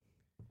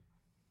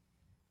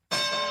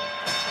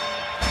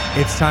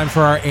It's time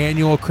for our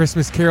annual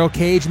Christmas Carol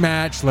cage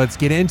match. Let's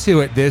get into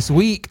it this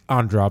week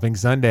on Dropping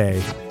Sunday.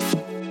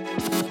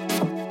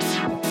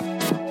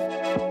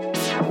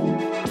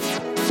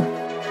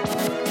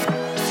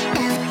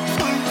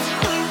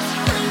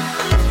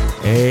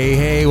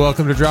 Hey,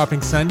 welcome to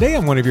Dropping Sunday.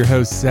 I'm one of your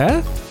hosts,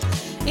 Seth.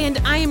 And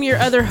I am your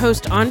other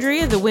host,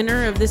 Andrea, the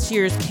winner of this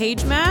year's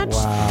cage match.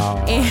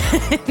 Wow.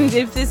 And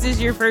if this is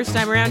your first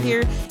time around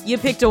here, you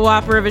picked a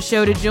whopper of a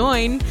show to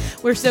join.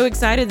 We're so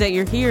excited that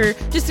you're here.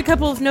 Just a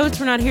couple of notes.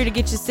 We're not here to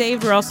get you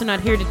saved. We're also not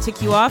here to tick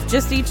you off,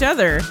 just each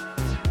other.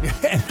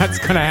 And that's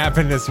going to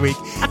happen this week.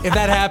 If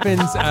that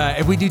happens,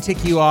 if we do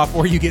tick you off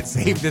or you get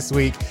saved this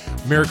week,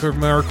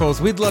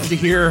 miracles, we'd love to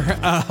hear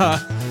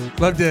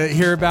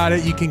about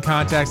it. You can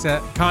contact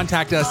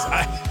us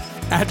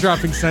at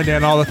Dropping Sunday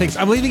and all the things.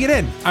 I'm leaving it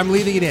in.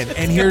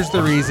 And here's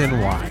the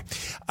reason why.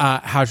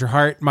 How's your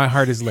heart? My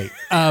heart is late.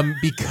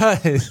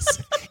 Because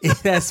it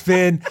has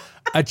been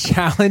a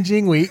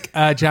challenging week,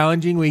 a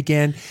challenging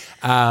weekend.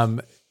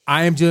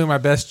 I am doing my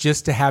best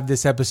just to have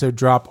this episode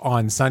drop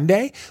on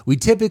Sunday. We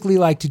typically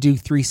like to do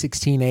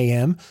 3:16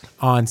 a.m.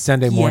 on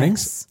Sunday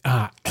mornings.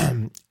 Yes.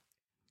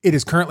 It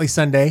is currently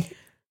Sunday.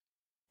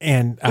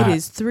 And it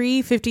is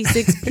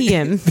 3:56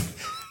 p.m.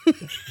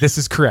 This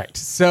is correct.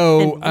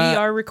 So and we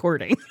are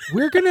recording.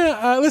 We're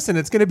gonna listen.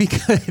 It's gonna be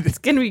good. It's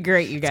gonna be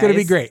great, you guys.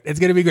 It's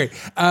gonna be great.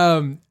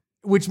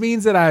 Which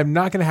means that I'm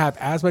not gonna have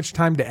as much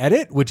time to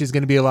edit, which is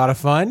gonna be a lot of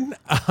fun.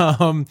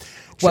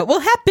 What will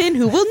happen?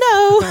 Who will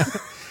know?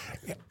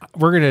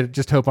 We're gonna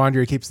just hope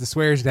Andrea keeps the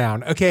swears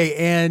down. Okay,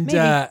 and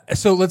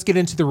so let's get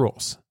into the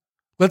rules.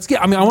 I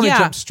want to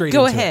jump straight.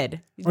 Go into ahead.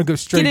 It. I want to go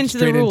straight. Get into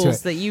the into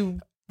rules that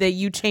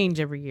you change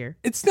every year.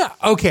 It's not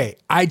okay.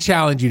 I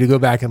challenge you to go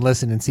back and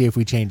listen and see if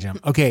we change them.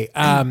 Okay.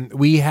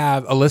 We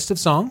have a list of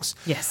songs.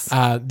 Yes.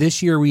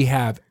 This year we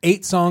have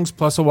 8 songs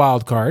plus a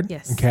wild card.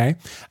 Yes. Okay.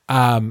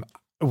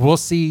 We'll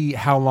see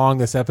how long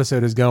this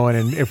episode is going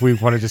and if we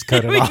want to just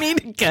cut it off. We need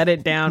to cut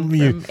it down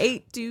from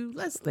 8 to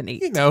less than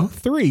 8.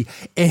 3.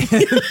 And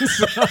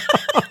so,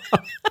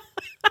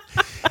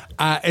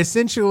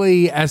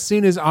 essentially, as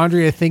soon as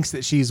Andrea thinks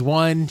that she's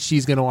won,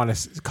 she's going to want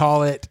to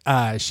call it.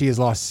 She has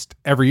lost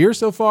every year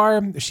so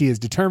far. She is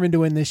determined to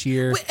win this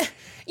year.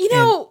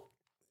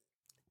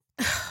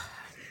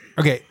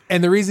 Okay,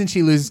 and the reason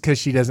she loses is because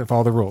she doesn't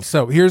follow the rules.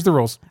 So here's the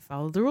rules. I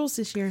followed the rules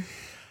this year.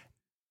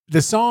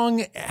 The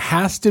song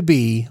has to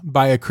be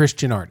by a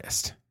Christian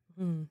artist.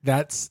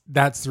 That's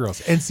the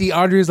rules. And see,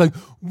 Andrea's like,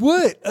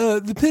 what?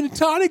 The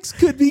Pentatonics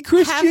could be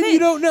Christian? You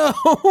don't know.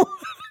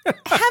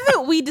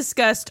 Haven't we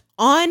discussed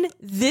on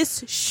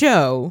this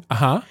show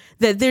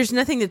that there's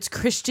nothing that's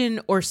Christian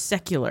or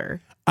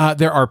secular?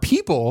 There are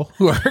people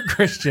who are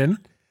Christian.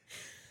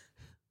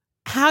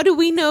 How do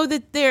we know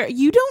that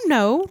you don't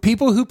know?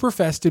 People who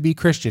profess to be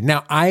Christian.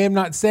 Now, I am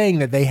not saying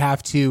that they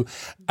have to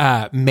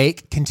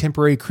make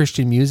contemporary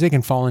Christian music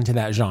and fall into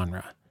that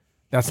genre.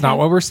 That's not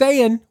what we're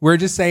saying. We're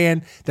just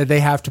saying that they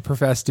have to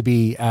profess to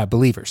be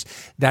believers.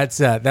 That's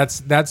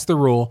the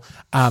rule.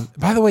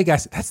 By the way,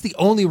 guys, that's the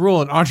only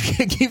rule, and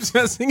Andrea keeps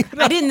messing it up.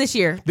 I didn't this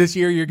year. This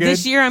year, you're good?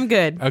 This year, I'm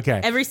good.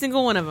 Okay. Every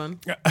single one of them.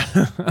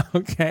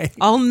 Okay.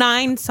 All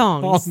 9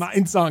 songs. All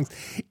 9 songs.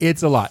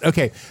 It's a lot.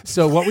 Okay,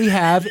 so what we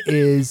have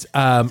is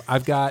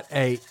I've got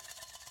a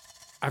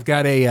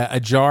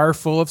jar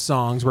full of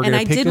songs. We're going to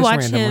pick this randomly. And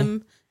I did watch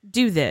him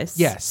do this.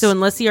 Yes. So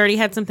unless he already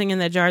had something in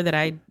that jar that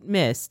I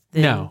missed,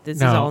 then this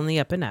is all in the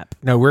up and up.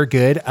 No, we're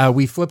good.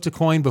 We flipped a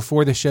coin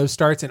before the show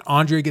starts, and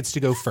Andrea gets to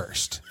go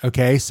first.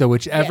 Okay, so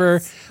whichever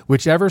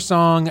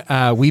song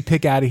we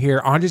pick out of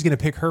here, Andrea's going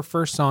to pick her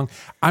first song.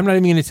 I'm not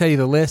even going to tell you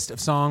the list of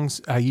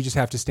songs. You just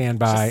have to stand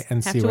by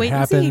and see what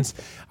happens.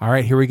 All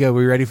right, here we go.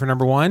 We ready for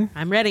number 1?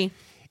 I'm ready.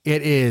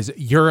 It is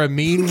You're a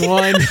Mean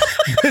One,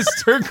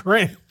 Mr.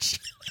 Grinch.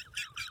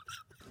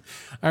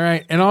 All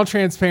right. In all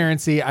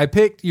transparency, I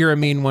picked You're a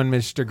Mean One,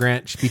 Mr.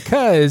 Grinch,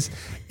 because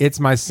it's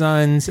my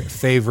son's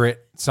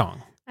favorite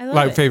song. I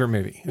love it. Favorite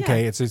movie. Yeah.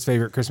 Okay. It's his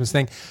favorite Christmas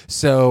thing.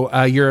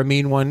 So You're a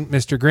Mean One,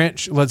 Mr.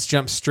 Grinch. Let's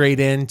jump straight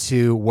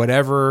into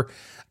whatever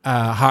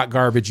hot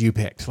garbage you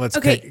picked. Let's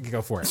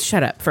go for it.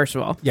 Shut up, first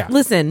of all. Yeah.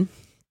 Listen,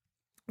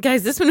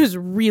 guys, this one was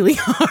really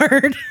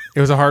hard. It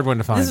was a hard one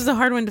to find. This was a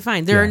hard one to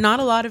find. There are not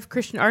a lot of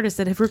Christian artists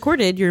that have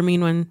recorded You're a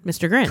Mean One,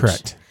 Mr. Grinch.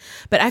 Correct.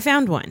 But I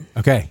found one.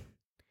 Okay.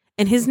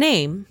 And his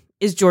name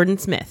is Jordan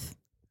Smith.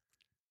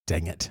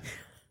 Dang it.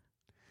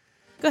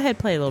 Go ahead,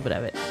 play a little bit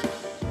of it.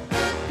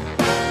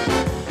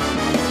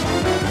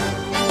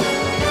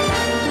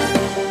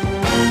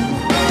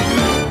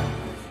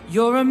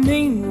 You're a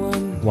mean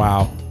one.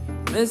 Wow.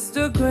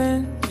 Mr.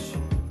 Grinch.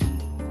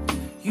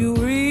 You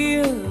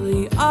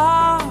really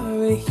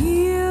are a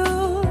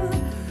heel.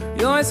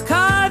 You're as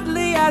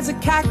cuddly as a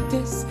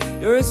cactus.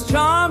 You're as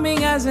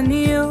charming as an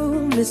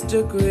eel,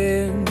 Mr.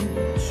 Grinch.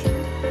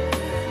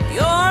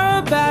 You're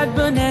a bad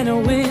banana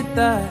with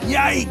a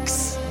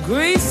yikes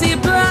greasy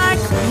black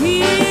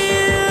heel.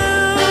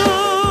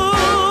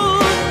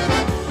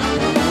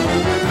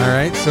 All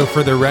right, so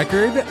for the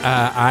record,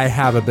 I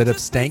have a bit of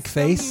stank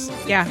face.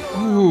 Yeah.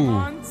 Ooh.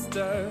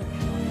 Monster,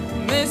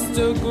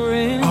 Mr.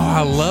 Grinch. Oh,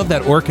 I love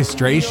that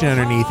orchestration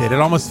underneath it. It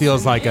almost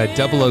feels like a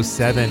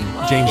 007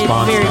 James It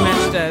Bond very song.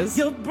 much does.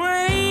 Your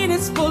brain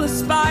is full of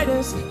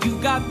spiders.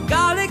 You got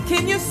garlic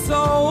in your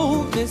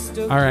soul,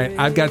 Mr. All right,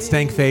 I've got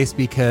stank face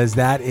because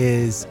that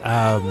is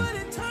 39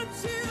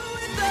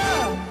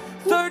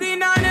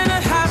 and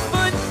a half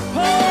foot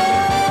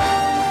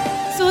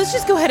pole. So let's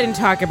just go ahead and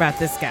talk about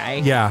this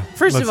guy. Yeah,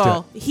 First let's of do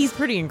all, he's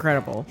pretty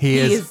incredible. he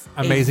is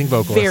amazing a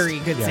vocalist. Very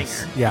good Yes.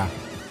 singer.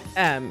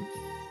 Yeah,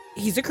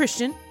 He's a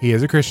Christian. he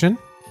is a Christian.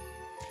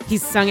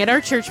 He's sung at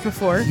our church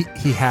before.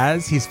 He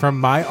has. He's from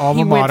my alma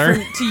He went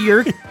mater. to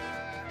your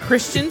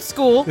Christian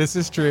school. This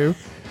is true.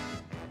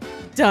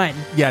 Done.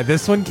 Yeah,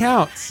 this one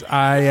counts.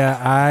 I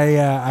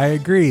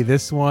agree.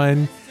 This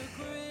one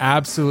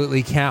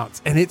absolutely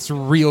counts, and it's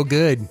real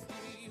good.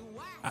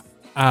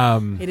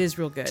 It is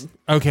real good.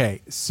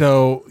 Okay,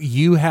 so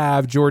you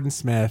have Jordan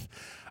Smith.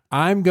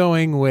 I'm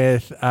going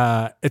with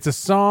it's a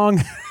song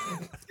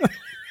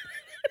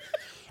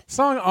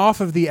song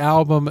off of the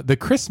album The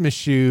Christmas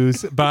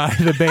Shoes by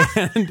the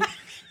band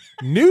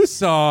New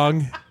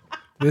Song.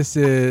 This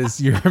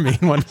is your main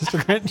one, Mr.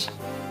 Grinch.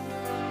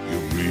 You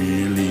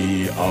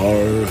really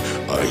are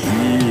a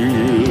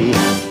heel.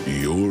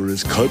 You're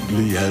as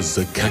cuddly as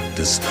a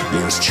cactus.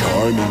 You're as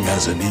charming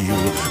as an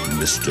eel,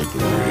 Mr.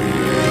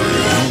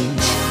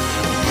 Grinch.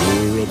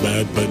 You're a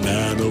bad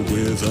banana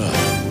with a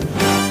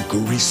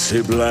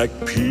greasy black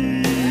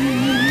peel.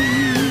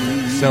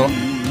 So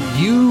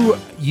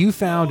you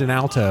found an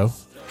alto.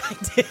 I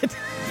did.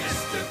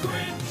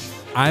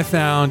 I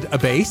found a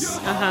bass.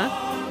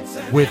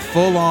 With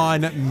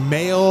full-on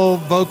male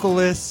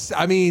vocalists.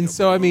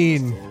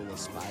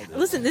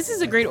 Listen, this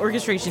is a great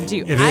orchestration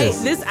too. It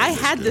is. I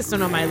had this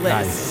one on my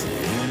list.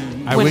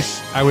 I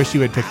wish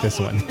you had picked this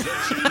one.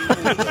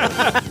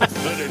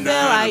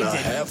 No, I didn't.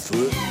 Half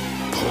foot.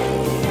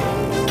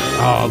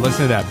 Oh,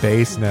 listen to that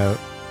bass note.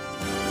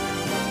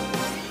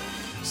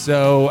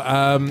 So,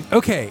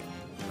 okay.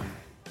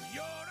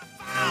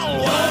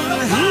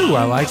 Ooh,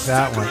 I like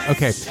that one.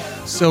 Okay,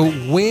 so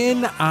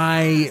when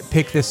I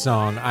picked this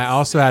song, I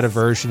also had a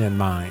version in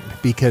mind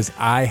because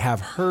I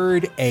have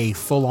heard a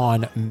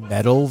full-on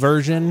metal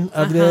version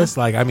of this.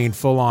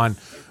 Full-on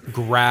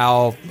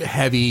growl,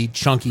 heavy,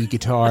 chunky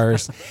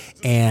guitars,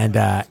 and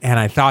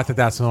I thought that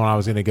that's the one I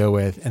was going to go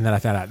with, and then I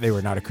found out they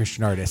were not a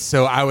Christian artist.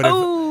 So I would have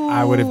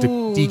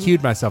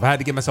DQ'd myself. I had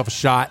to give myself a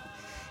shot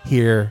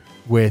here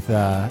with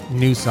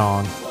New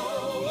Song.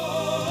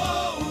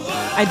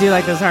 I do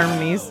like those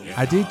harmonies.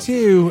 I do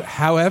too.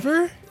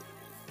 However,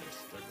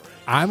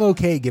 I'm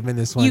okay giving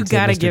this one You to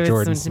gotta Mr. give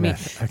Jordan this one to me.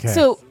 Smith. Okay.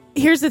 So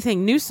here's the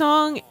thing: New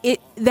Song.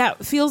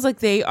 That feels like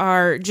they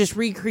are just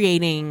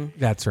recreating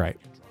That's right.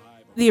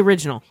 the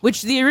original,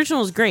 which the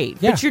original is great,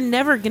 Yeah. but you're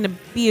never going to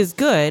be as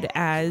good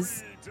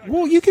as.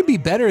 Well, you could be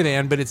better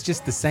than, but it's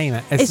just the same.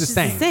 It's the just the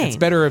same. same. It's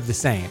better of the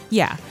same.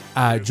 Yeah,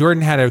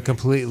 Jordan had a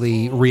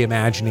completely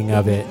reimagining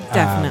of it.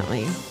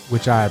 definitely.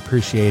 Which I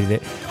appreciated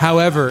it.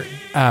 However,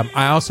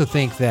 I also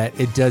think that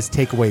it does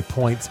take away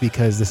points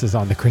because this is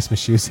on the Christmas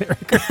Shoes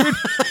record.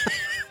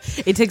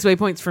 It takes away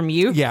points from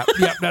you. Yeah,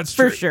 that's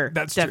For true. sure.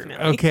 That's Definitely.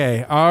 true.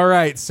 Okay, all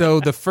right. So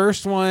the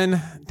first one,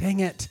 dang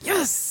it.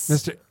 Yes.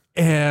 Mr.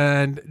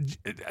 And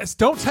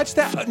don't touch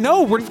that.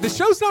 No, the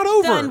show's not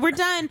over. Done. We're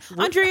done.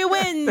 Andrea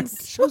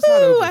wins. show's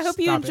not Woohoo! over. I hope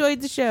you Stop it.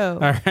 enjoyed the show.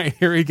 All right,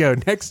 here we go.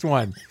 Next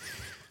one.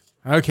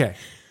 Okay.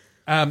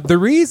 The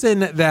reason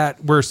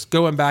that we're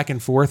going back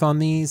and forth on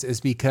these is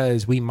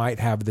because we might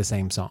have the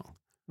same song.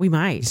 We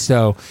might.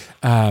 So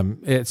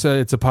it's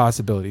a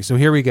possibility. So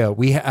here we go.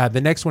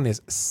 The next one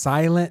is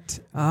Silent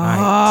Night.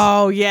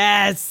 Oh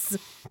yes.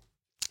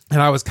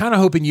 And I was kind of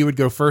hoping you would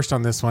go first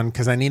on this one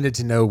because I needed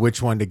to know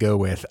which one to go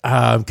with.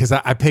 Because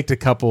I picked a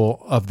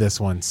couple of this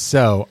one.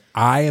 So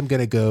I am going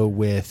to go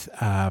with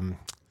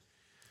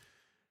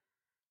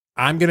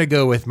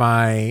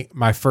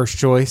my first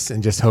choice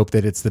and just hope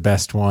that it's the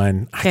best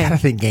one. Okay. I gotta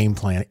think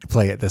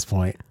play at this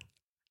point.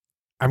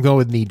 I'm going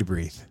with Need to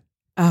Breathe.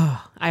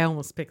 Oh, I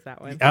almost picked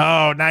that one.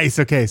 Oh, nice.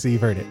 Okay, so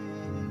you've heard it.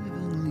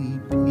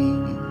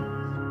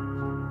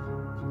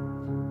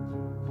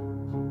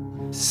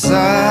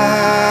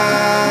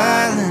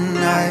 Silent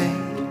night,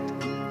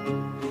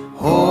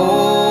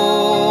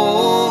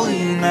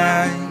 holy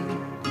night,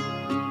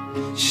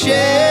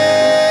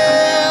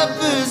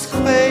 shepherds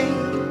quake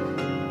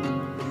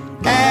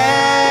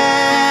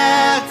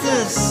at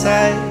the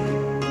sight,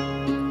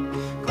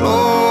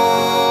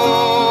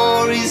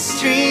 glory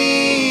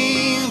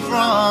stream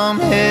from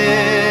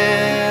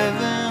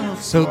heaven.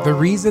 So the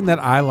reason that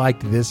I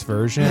liked this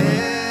version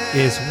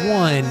is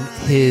one,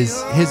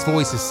 his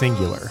voice is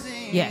singular.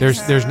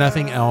 Yes. There's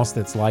nothing else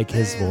that's like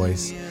his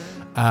voice.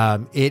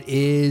 It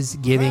is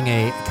giving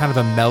a kind of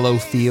a mellow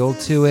feel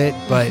to it,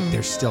 but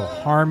there's still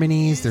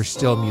harmonies, there's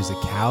still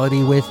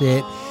musicality with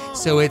it.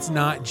 So it's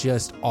not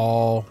just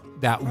all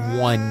that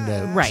one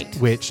note, Right.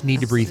 which Need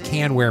to Breathe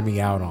can wear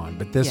me out on.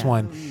 But this Yeah.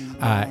 one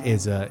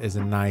is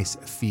a nice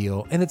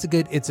feel, and it's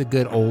a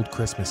good old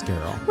Christmas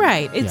carol.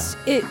 Right.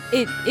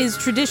 It is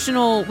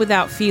traditional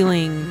without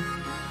feeling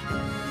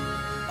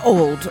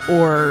old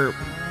or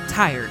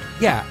tired.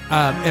 Yeah.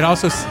 It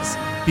also,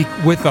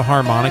 with the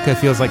harmonica,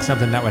 feels like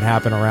something that would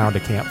happen around a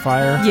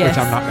campfire, Yes. which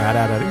I'm not mad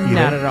at it either.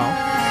 Not at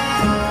all.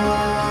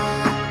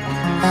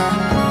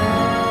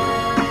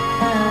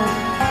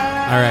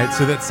 All right.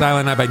 So that's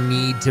Silent Night by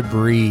Need to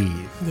Breathe.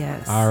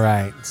 Yes. All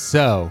right.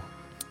 So,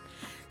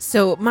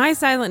 My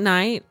Silent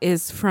Night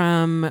is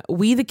from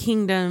We the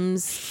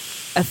Kingdom's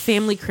A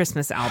Family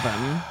Christmas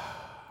album.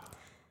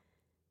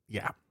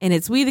 yeah. And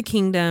it's We the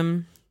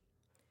Kingdom,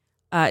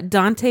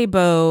 Dante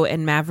Bowe,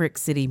 and Maverick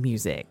City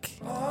Music.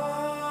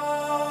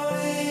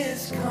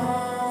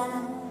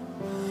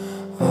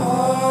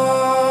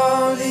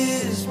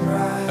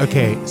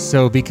 Okay.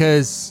 So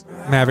because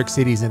Maverick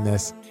City's in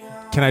this,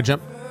 can I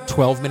jump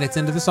 12 minutes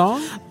into the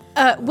song?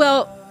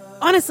 Well,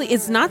 honestly,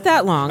 it's not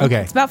that long.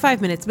 Okay. It's about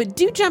 5 minutes, but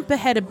do jump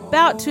ahead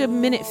about to a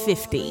minute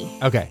 50.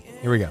 Okay.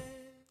 Here we go.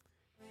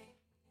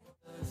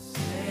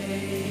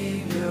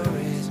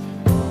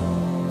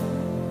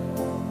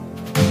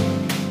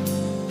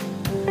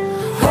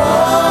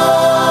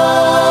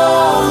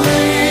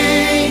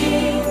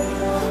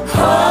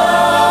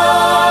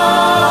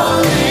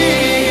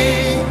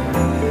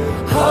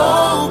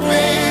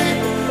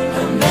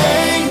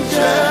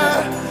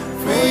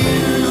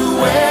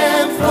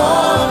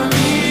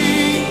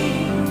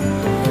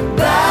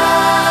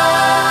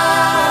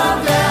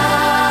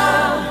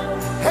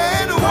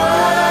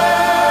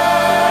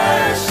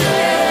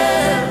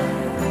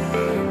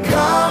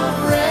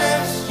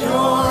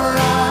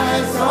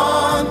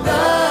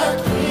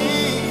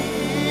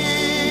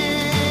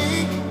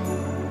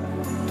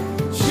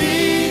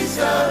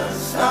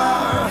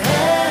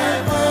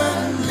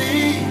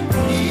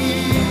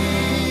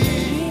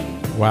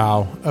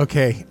 Wow.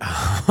 Okay.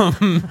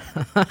 I've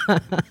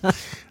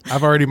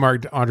already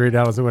marked Andre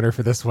Dowd as a winner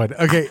for this one.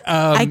 Okay.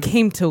 I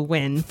came to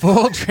win.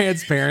 Full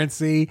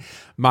transparency.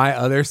 My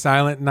other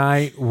Silent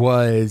Night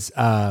was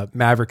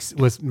Maverick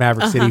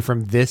City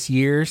from this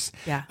year's.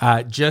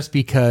 Yeah. Just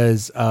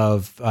because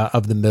of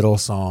the middle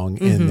song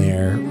in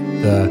there,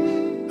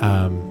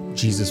 the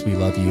Jesus We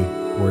Love You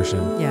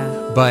portion.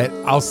 Yeah. But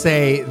I'll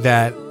say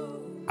that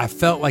I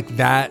felt like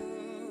that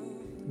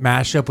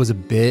mashup was a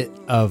bit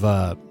of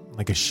a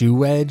shoe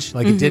wedge.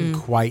 Like it didn't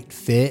quite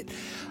fit.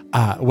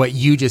 What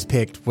you just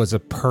picked was a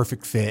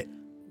perfect fit.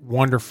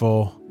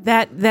 Wonderful.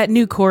 That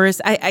new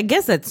chorus, I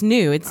guess that's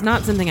new. It's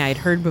not something I had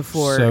heard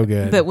before. So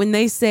good. But when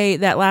they say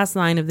that last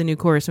line of the new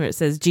chorus where it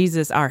says,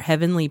 Jesus, our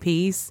heavenly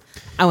peace,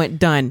 I went,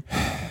 done.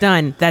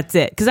 That's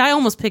it. Because I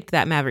almost picked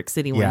that Maverick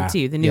City one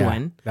too, the new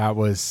one. That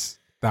was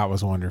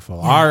wonderful.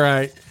 Yeah. All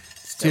right.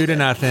 It's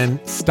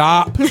 2-0.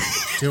 Stop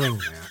doing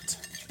that.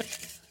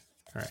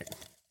 All right.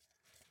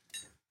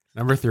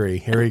 Number 3.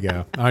 Here we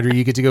go. Andre,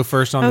 you get to go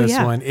first on this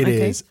one. It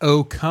is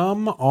 "O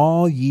Come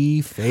All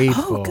Ye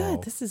Faithful." Oh,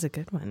 good. This is a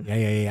good one.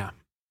 Yeah.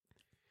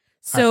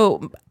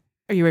 So,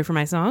 are you ready for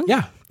my song?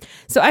 Yeah.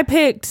 So I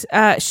picked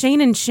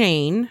Shane and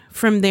Shane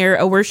from their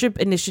A Worship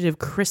Initiative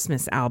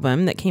Christmas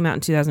album that came out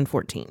in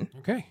 2014.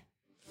 Okay.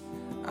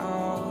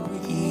 All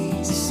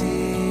ye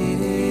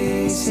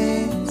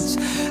citizens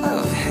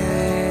of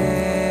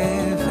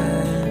heaven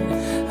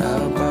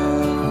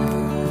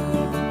above,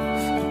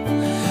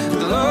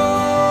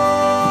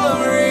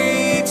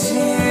 glory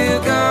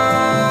to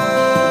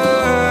God,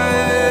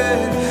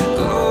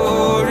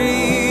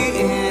 glory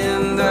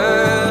in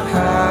the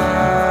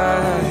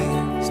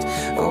highest.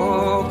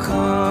 Oh,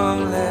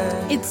 come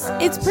let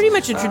It's pretty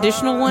much a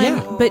traditional one,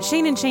 Yeah. but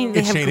Shane and Shane, they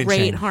It's have Shane and great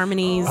Shane.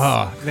 harmonies.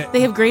 Oh,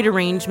 They have great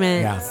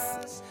arrangements. Yeah.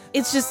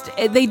 It's just,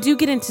 they do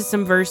get into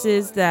some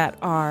verses that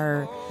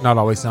are not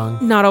always sung.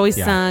 not always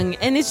Yeah. sung,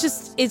 and it's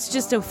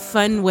just a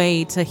fun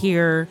way to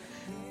hear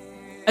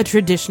a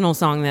traditional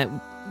song that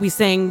we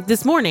sang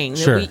this morning that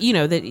Sure.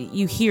 that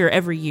you hear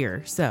every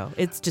year. So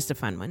it's just a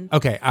fun one.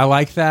 Okay, I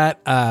like that.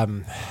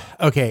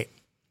 Okay,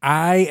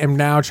 I am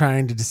now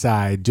trying to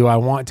decide: do I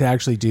want to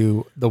actually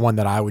do the one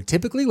that I would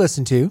typically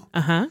listen to,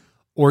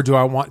 or do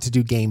I want to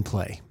do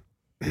gameplay?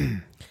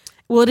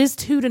 Well, it is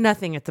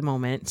 2-0 at the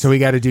moment. So we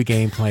got to do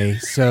gameplay.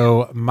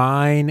 So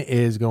mine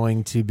is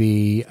going to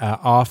be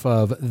off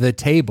of The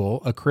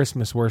Table, a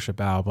Christmas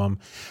worship album.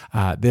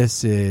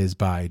 This is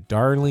by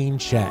Darlene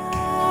Check.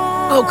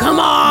 Oh, come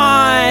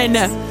on!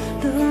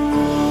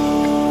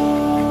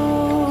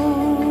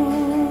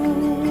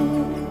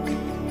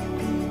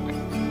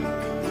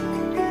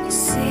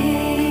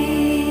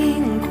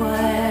 Sing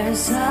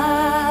choirs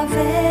of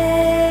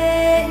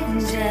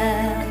angels,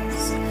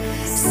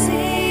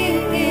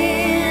 sing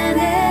in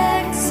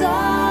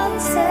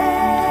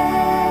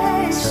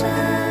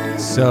exaltation.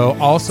 So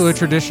also a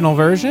traditional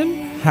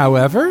version.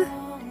 However,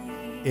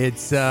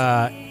 it's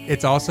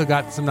also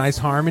got some nice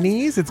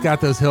harmonies. It's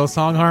got those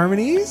Hillsong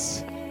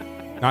harmonies.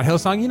 Not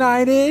Hillsong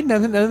United.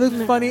 None of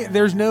the funny.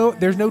 There's no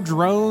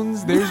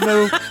drones. There's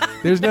no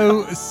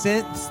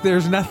synths.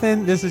 There's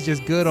nothing. This is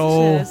just good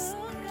old Just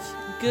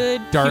good,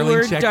 Darlene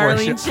pure Check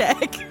Darlene worship.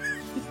 Check.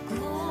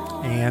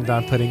 And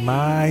I'm putting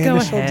my Go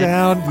initial ahead.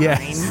 down.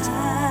 Yes.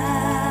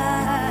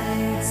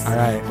 All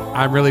right.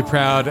 I'm really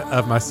proud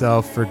of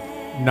myself for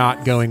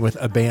not going with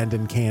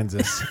Abandoned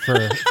Kansas for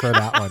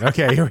that one.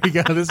 Okay, here we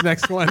go. This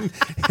next one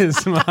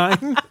is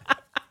mine.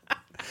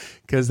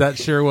 Because that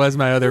sure was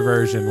my other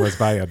version, was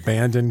by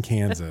Abandoned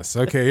Kansas.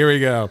 Okay, here we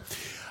go.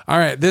 All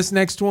right, this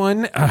next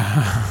one,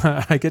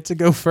 I get to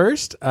go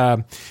first.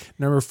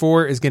 Number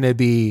 4 is going to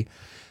be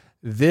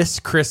This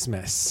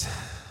Christmas.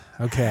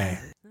 Okay.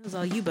 That was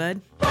all you,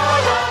 bud.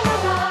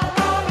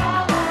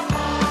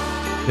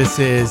 This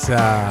is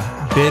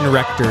Ben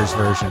Rector's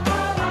version.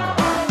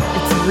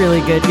 It's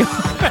really good.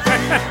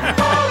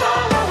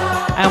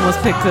 I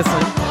almost picked this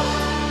one.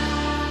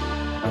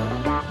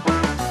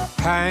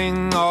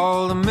 Hang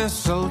all the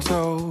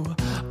mistletoe.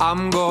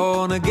 I'm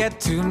gonna get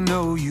to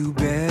know you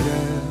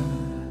better.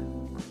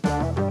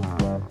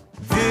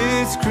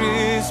 This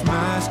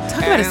Christmas. Talk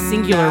about a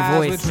singular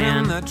voice,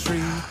 man.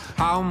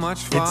 How much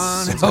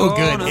fun It's so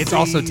good. gonna It's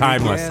also be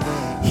timeless.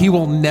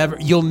 together.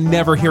 You'll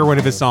never hear one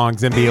of his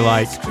songs and be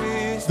like,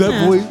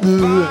 that voice.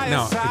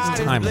 No, it's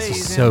timeless.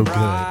 It's so good.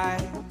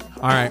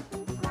 All right.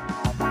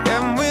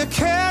 And we're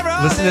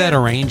caroling Listen to that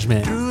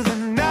arrangement. through the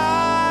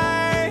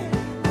night.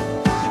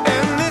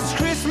 And this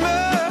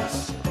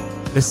Christmas.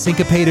 The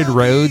syncopated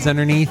roads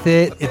underneath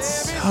it.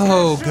 It's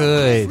so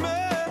good.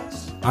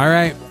 All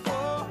right.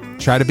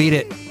 Try to beat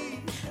it.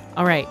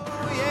 All right.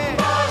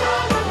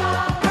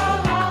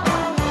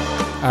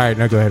 All right.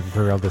 Now go ahead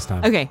for real this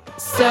time. Okay.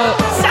 So,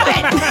 stop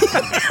it.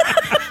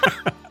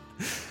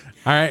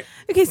 All right.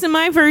 Okay, so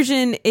my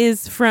version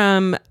is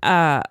from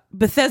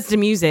Bethesda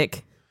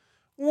Music.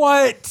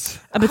 What?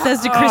 A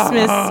Bethesda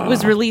Christmas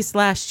was released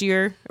last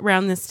year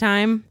around this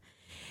time.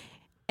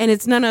 And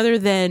it's none other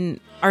than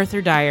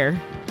Arthur Dyer.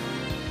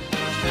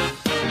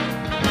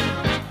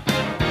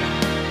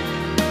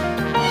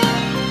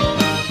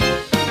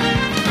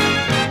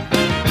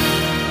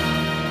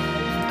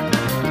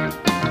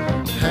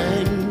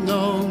 Hang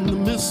on the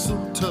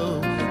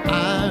mistletoe.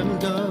 I'm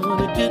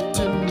gonna get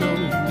to know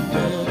you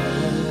better.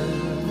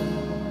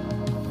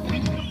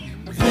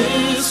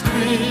 This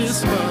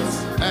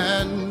Christmas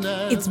and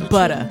It's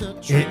Butter.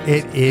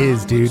 It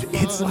is, dude.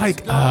 It's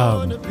like,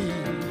 I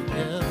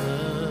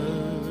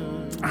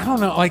don't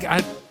know. Like,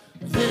 let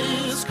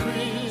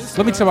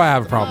me tell you why I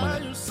have a problem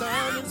with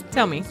it.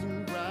 Tell me.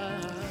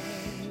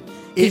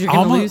 It You're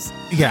gonna lose?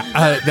 Yeah,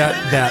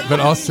 that. But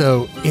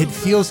also, it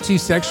feels too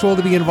sexual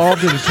to be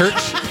involved in a church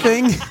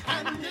thing.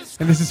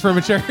 And this is from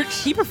a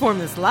church. He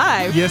performed this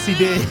live. Yes, he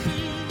did.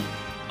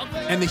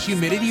 And the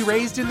humidity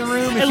raised in the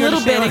room. if A you little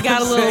bit. understand It what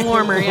got I'm a little saying.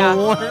 warmer, yeah.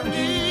 Warm.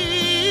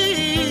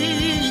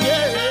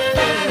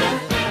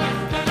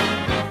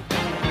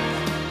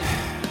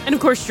 And of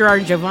course,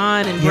 Gerard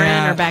Jovan and Bren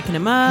Yeah. are backing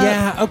him up.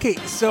 Yeah. Okay.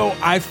 So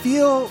I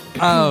feel.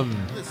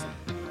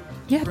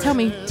 Yeah, tell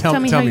me. Tell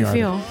Tell me me, how you Artie.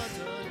 feel.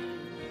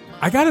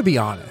 I gotta be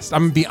honest.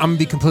 I'm gonna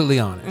be completely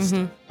honest.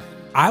 Mm-hmm.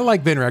 I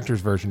like Ben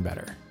Rector's version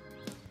better.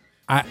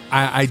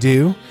 I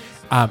do.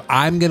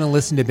 I'm gonna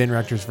listen to Ben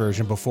Rector's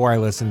version before I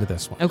listen to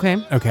this one. Okay.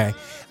 Okay.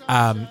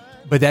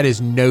 But that is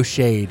no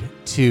shade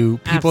to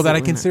people that I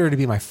Absolutely consider to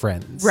be my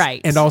friends.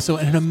 Right. And also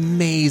an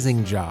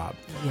amazing job.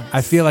 Yes.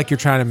 I feel like you're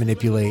trying to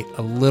manipulate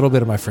a little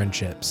bit of my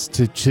friendships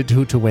to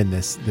win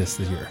this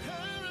year.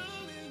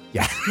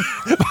 Yeah.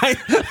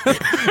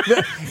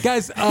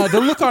 Guys,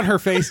 the look on her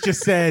face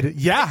just said,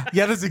 yeah,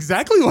 that's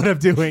exactly what I'm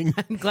doing.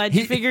 I'm glad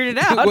you figured it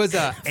out. It was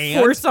and?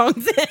 4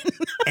 songs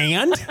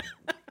in.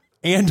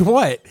 And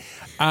what?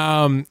 Who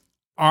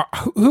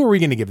are we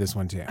going to give this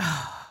one to?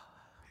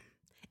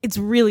 It's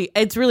really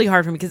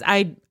hard for me because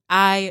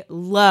I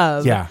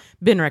love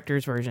Ben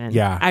Rector's version.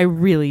 Yeah. I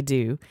really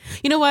do.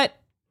 You know what?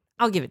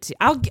 I'll give it to you.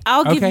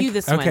 I'll give you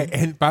this one. Okay.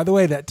 And by the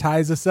way, that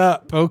ties us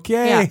up.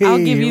 Okay. Yeah, I'll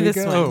give you here we this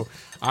go. one.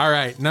 All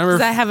right. 'Cause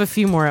I have a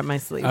few more up my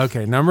sleeve.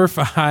 Okay, number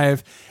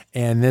 5.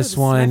 And this is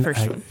my one,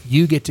 first one.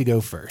 you get to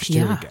go first.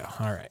 Here Yeah. we go.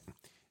 All right.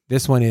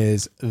 This one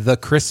is The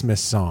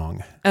Christmas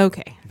Song.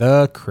 Okay.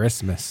 The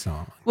Christmas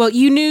Song. Well,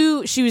 you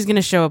knew she was going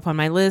to show up on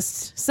my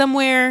list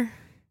somewhere.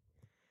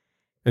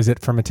 Is it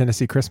From a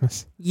Tennessee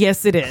Christmas?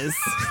 Yes, it is.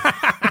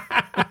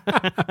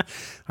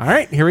 All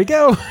right, here we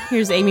go.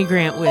 Here's Amy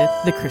Grant with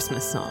The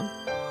Christmas Song.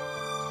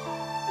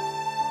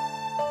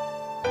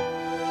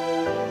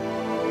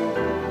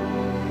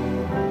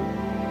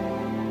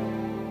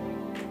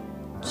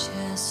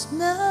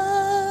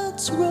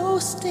 Chestnuts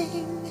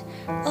roasting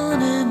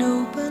on an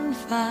open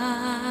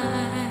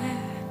fire,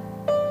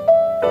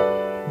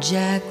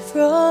 Jack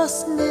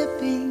Frost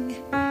nipping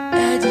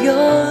at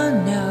your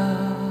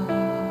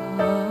nose,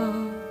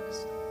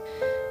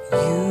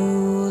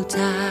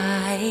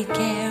 Yuletide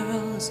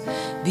carols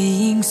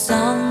being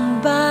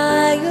sung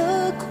by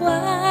a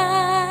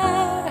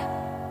choir,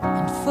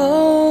 and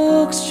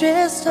folks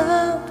dressed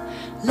up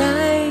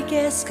like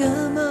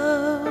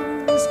Eskimos.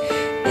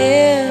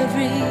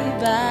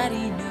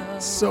 Everybody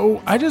knows.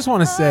 So I just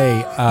want to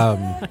say,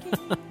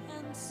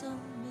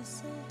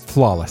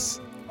 flawless.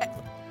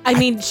 I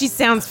mean, she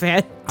sounds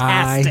I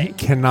fantastic.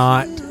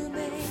 cannot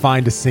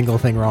find a single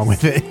thing wrong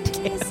with it.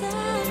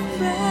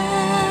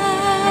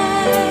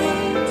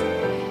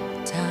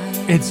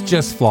 It's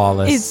just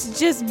flawless. It's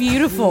just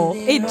beautiful.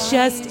 It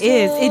just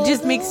is. It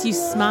just makes you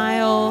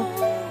smile.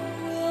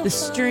 The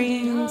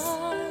strings.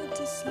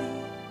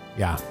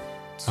 Yeah.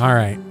 All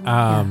right.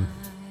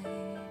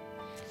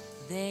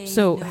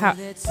 So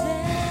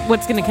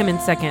what's going to come in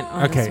second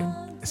on this Okay.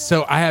 one?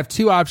 So I have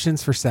two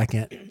options for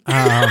second.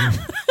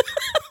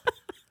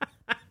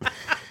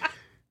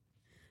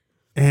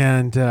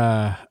 And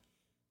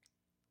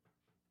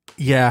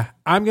yeah,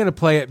 I'm going to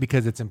play it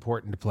because it's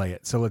important to play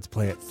it. So let's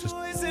play it. Just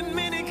Toys and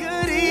many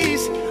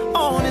goodies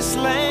on this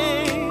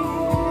land,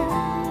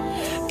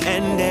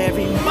 and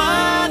every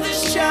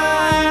mother's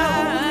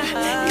child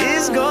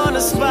is gonna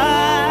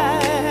spy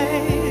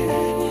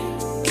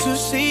to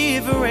see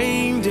if a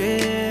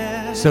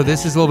reindeer. So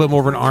this is a little bit more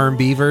of an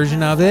R&B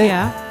version of it.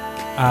 Yeah.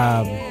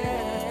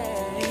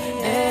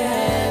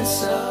 And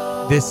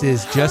so This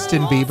is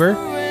Justin Bieber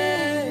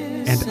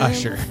and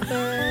Usher.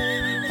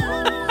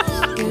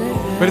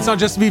 But it's on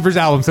Justin Bieber's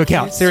album, so it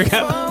counts. There we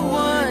go.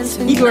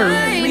 You are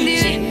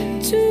reaching.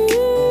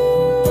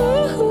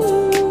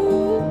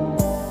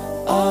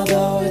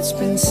 although it's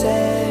been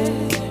said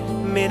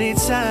many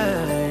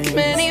times,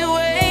 many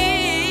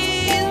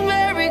ways,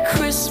 Merry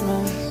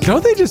Christmas.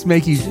 Don't they just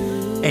make you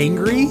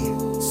angry?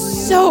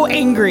 So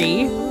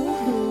angry.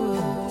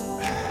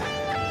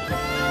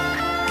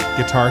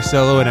 Guitar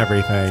solo and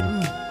everything.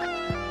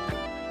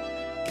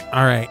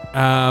 All right.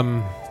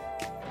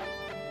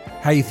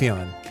 How you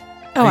feeling?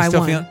 Oh, Are you I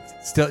still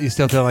won. you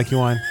still feel like you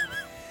won?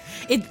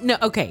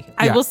 Okay.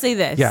 I Yeah. will say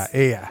this.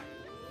 Yeah.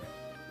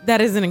 That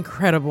is an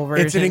incredible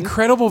version. It's an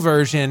incredible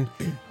version.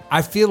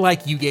 I feel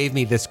like you gave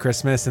me this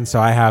Christmas, and so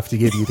I have to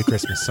give you the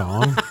Christmas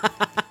song.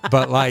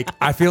 But like,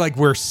 I feel like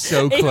we're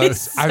so It close.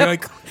 is so I feel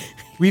like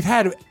we've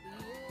had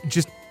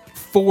just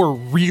 4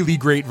 really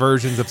great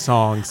versions of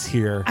songs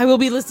here. I will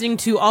be listening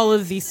to all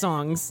of these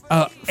songs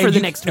for And the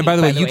you- next week. And by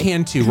the way, you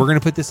can too. We're going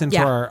to put this into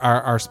Yeah.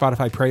 our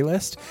Spotify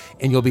playlist,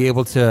 and you'll be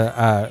able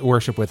to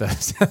worship with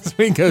us as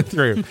we go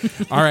through.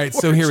 All right,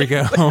 so here we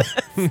go.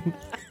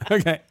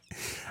 Okay.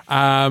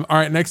 All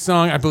right, next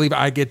song. I believe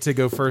I get to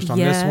go first on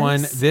this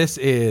one. Yes. This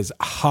is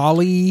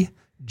Holly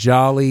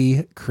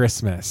Jolly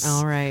Christmas.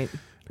 All right.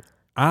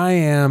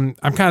 I'm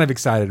kind of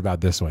excited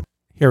about this one.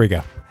 Here we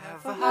go.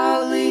 Have a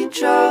holly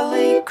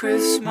jolly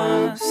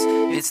Christmas.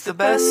 It's the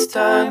best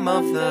time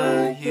of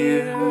the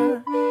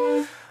year.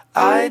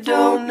 I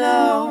don't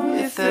know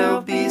if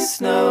there'll be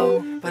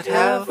snow, but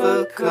have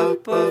a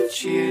cup of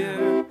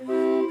cheer.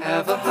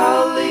 Have a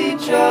holly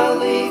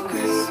jolly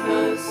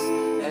Christmas.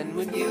 And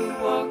when you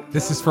walk,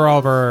 This is for all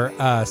of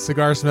our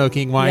cigar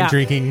smoking, wine Yeah.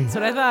 drinking, That's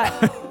what I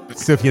thought.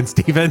 Sophie and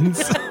Stevens.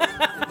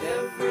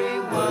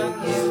 everyone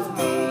you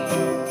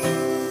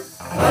meet.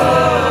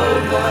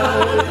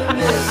 Oh, the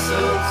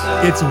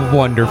mistletoe. It's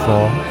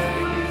wonderful.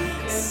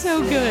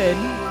 So good.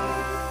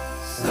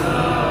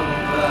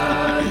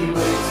 Somebody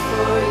waits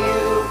for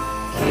you.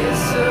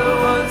 Kiss her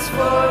once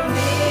for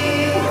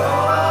me.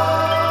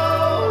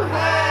 Oh,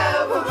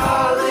 have a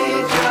holly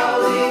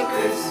jolly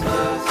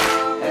Christmas.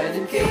 And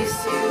in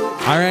case you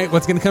All right,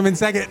 what's going to come in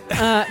second?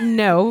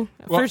 No.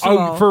 Well, First of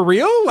all. for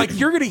real? Like,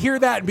 you're going to hear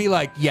that and be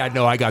like, yeah,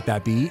 no, I got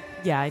that beat.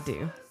 Yeah, I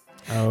do.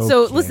 Okay.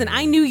 So listen,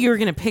 I knew you were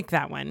going to pick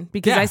that one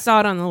because Yeah. I saw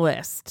it on the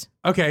list.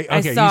 Okay, I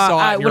you saw,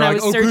 saw it. and when you're I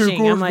like, was okay, of searching.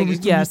 course, I'm like,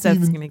 Mr. yeah, Seth's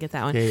Stevens. going to get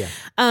that one. Yeah.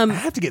 I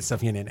have to get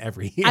Sufjan in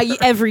every year.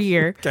 Every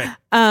year. Okay.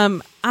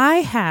 I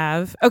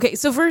have. Okay,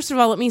 so first of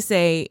all, let me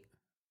say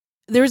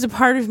there was a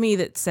part of me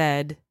that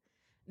said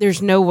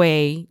there's no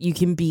way you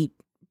can beat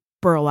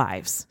Burl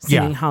Ives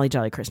singing Yeah. Holly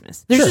Jolly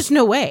Christmas. There's Sure. just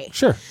no way.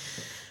 Sure.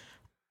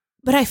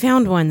 But I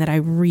found one that I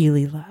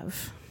really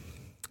love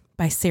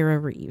by Sarah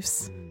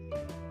Reeves.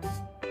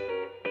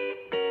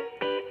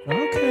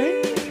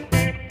 Okay.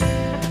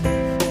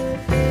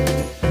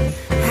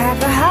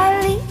 Have a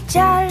holly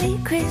jolly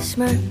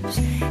Christmas.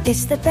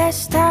 It's the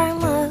best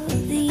time of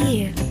the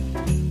year.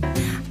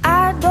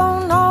 I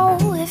don't know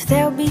if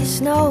there'll be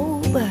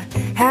snow, but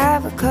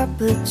have a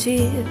cup of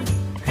cheer.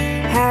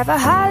 Have a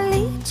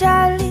holly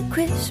jolly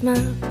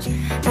Christmas.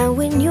 And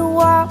when you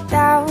walk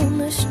down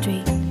the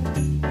street,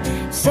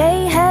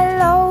 say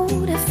hello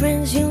to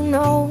friends you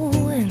know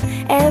and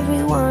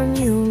everyone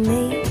you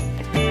meet.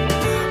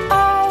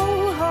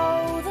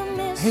 Oh,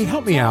 the Hey,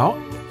 help me out.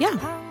 Yeah.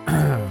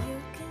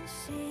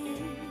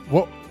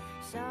 Well,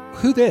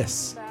 who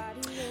this?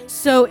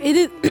 So it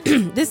is.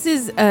 This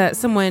is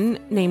someone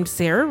named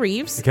Sarah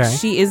Reeves. Okay.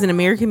 She is an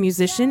American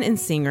musician and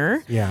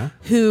singer. Yeah.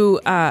 Who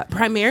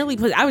primarily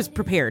plays. I was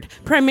prepared.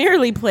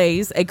 Primarily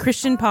plays a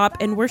Christian pop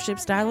and worship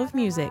style of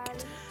music.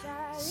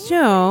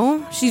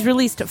 So she's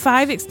released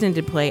 5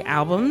 extended play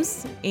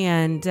albums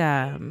and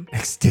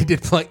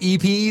Extended play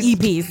EPs?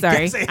 EPs. Sorry,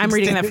 Can't say I'm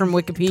reading that from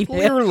extended. Wikipedia.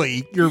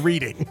 Clearly, you're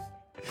reading.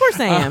 Of course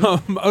I am.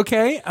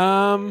 Okay.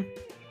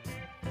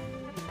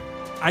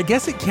 I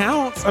guess it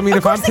counts. I mean,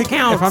 if I'm course it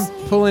counts. if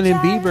I'm pulling in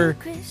Bieber.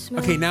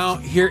 Okay, now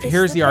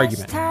here's the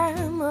argument.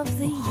 Time of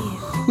the year.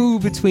 Who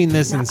between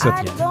this and I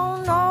Sufjan?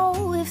 don't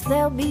know if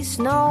there'll be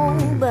snow,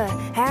 but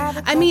have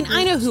a I mean, cup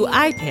I know of who tea.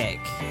 I pick.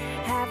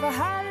 Have a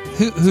holly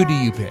Who do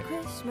you pick?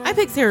 Christmas. I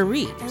picked Sarah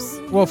Reeves.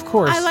 Well, of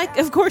course.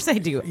 Of course I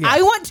do.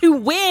 I want to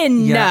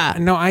win. Yeah,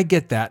 no, I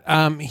get that.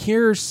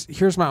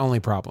 Here's my only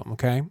problem,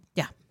 okay?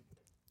 Yeah.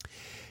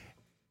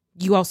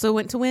 You also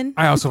went to win?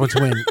 I also want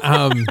to win.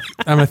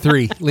 I'm a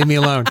 3. Leave me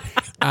alone.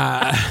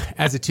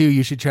 As a 2,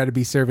 you should try to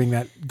be serving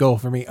that goal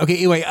for me. Okay,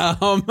 anyway,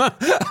 oh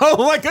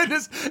my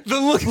goodness. The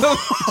look of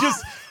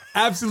just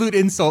absolute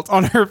insult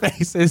on her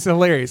face is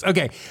hilarious.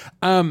 Okay.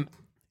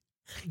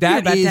 You're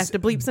about to have to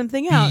bleep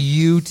something out.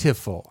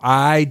 Beautiful.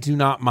 I do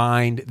not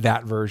mind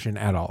that version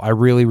at all. I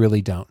really,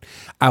 really don't.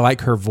 I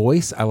like her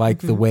voice. I like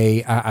the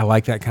way, I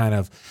like that kind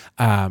of,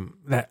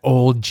 that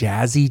old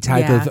jazzy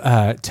type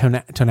of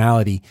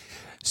tonality.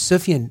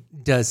 Sufjan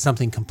does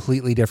something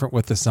completely different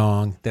with the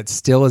song that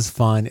still is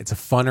fun. It's a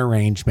fun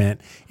arrangement.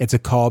 It's a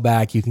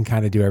callback. You can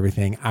kind of do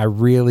everything. I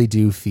really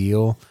do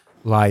feel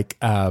like,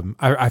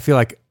 I feel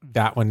like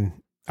that one,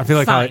 I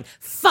feel like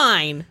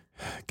Fine.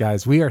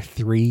 Guys, we are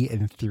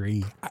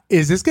 3-3.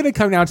 Is this going to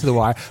come down to the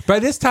wire? By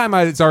this time,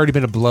 it's already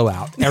been a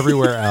blowout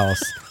everywhere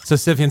else. So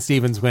Sufjan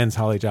Stevens wins.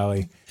 Holly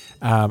jolly.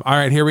 All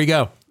right, here we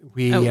go.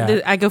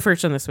 I go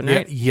first on this one,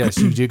 right? Yes,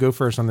 you do go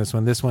first on this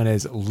one. This one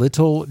is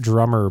Little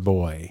Drummer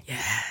Boy.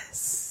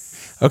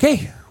 Yes.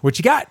 Okay, what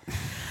you got?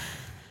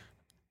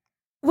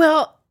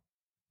 Well,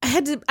 I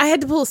had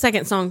to pull a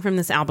second song from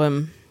this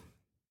album.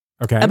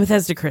 Okay. A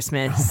Bethesda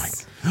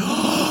Christmas. Oh my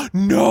God.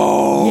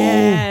 No.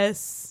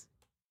 Yes.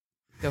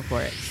 Go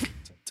for it.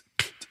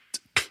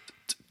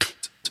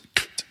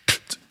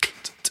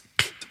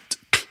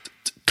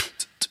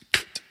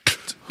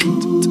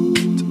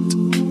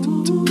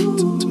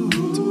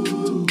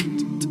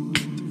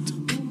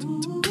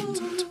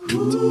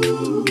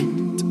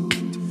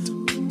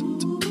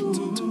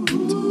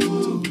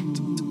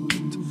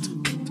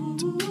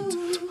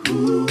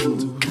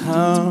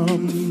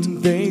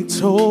 They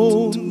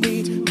told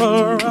me,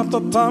 bum.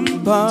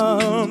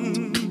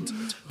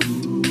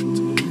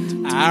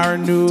 Our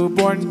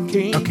newborn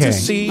king to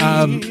see.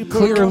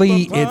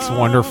 Clearly, it's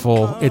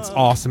wonderful. It's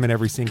awesome in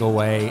every single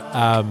way.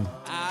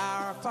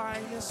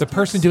 The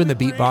person doing the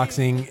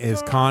beatboxing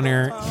is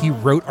Connor. He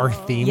wrote our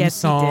theme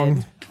song.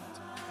 He did.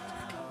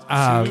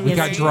 We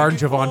got Gerard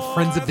and Javon,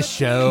 friends of the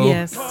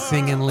show,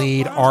 singing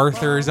lead.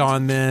 Arthur's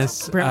on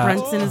this. Brent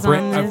Brunson is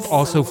on this.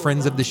 Also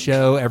friends of the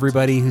show.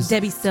 Everybody who's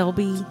Debbie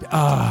Selby.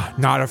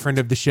 Not a friend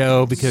of the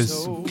show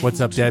because what's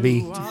up,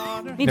 Debbie?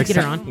 Need to get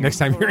her on here. Next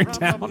time you're in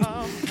town.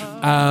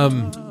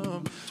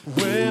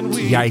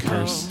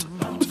 Yikers.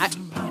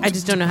 I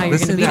just don't know how you're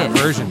going to beat it.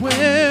 Version.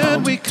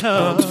 When we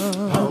come.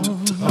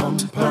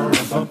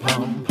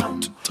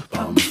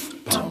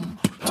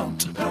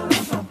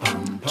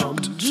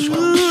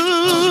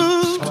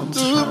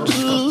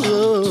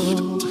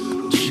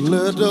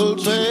 Little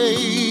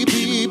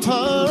baby.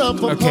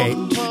 Okay.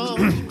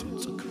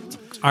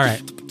 All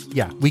right.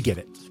 Yeah, we get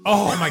it.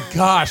 Oh my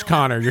gosh,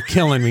 Connor, you're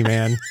killing me,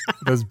 man.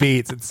 Those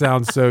beats, it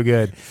sounds so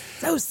good.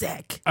 So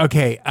sick.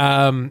 Okay.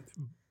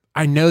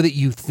 I know that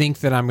you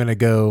think that I'm going to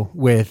go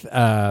with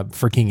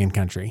For King and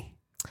Country.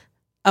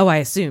 Oh, I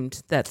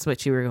assumed that's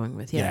what you were going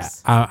with.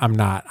 Yes. Yeah, I'm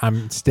not. I'm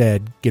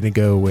instead going to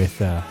go with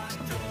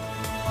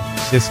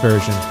this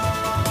version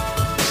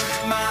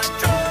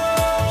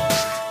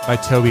by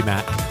Toby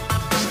Mac.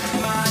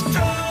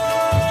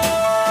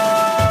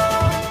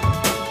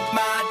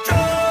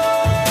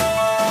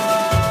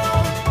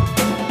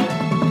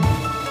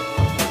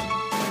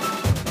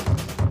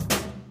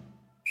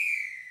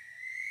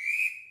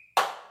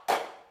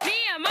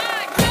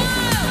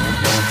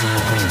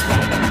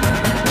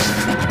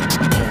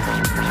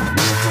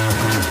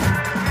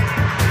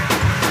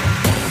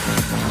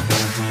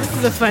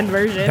 A fun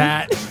version.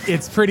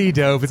 It's pretty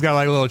dope. It's got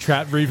like a little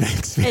trap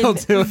remix feel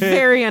to it.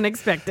 Very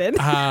unexpected.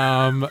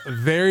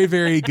 Very,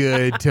 very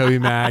good, Toby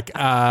Mac.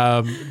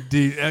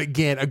 Dude,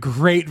 again, a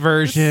great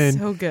version.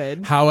 So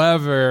good.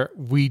 However,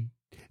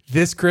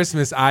 this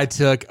Christmas I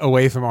took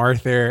away from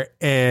Arthur,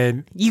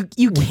 and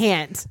you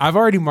can't. I've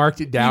already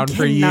marked it down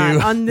for you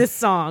on this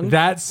song.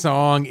 That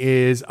song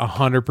is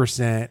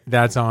 100%.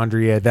 That's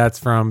Andrea. That's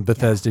from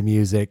Bethesda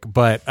Music.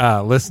 But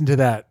listen to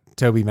that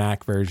Toby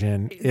Mac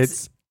version.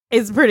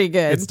 It's pretty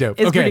good. It's dope.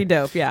 It's pretty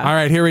dope, yeah. All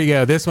right, here we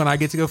go. This one I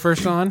get to go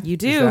first on? You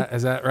do.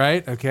 Is that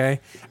right? Okay.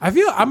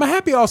 I'm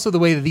happy also the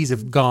way that these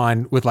have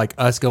gone with like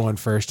us going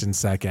first and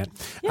second.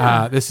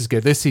 Yeah. This is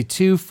good. Let's see,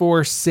 2,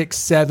 4, 6,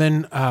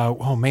 7.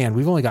 Oh man,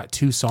 we've only got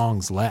 2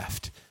 songs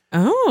left.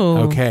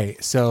 Oh. Okay,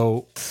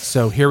 so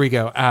here we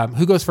go.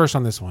 Who goes first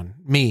on this one?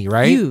 Me,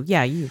 right? You.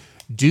 Yeah, you.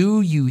 Do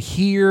you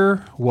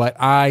hear what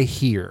I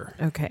hear?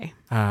 Okay.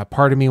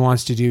 Part of me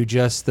wants to do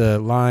just the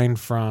line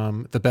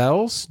from The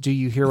Bells. Do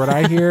you hear what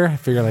I hear? I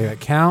figure like that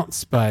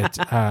counts, but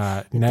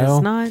no. It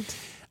does not.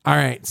 All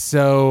right,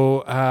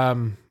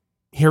 so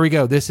here we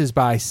go. This is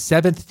by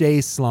Seventh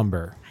Day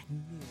Slumber.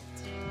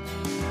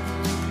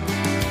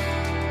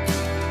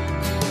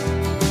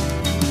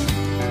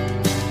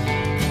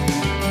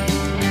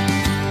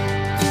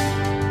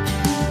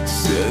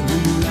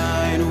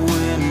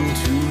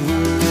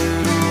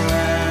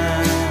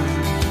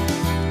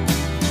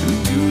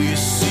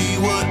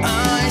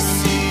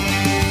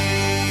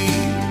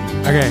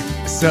 Okay,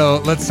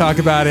 So let's talk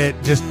about it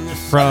just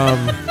from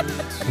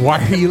why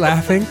are you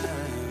laughing?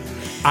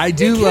 I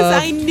do Because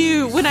love. I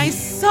knew when I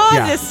saw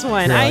Yeah. this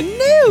one, You're I like-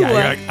 knew. Yeah,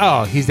 you're like,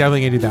 oh, he's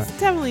definitely going to do that.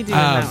 Definitely doing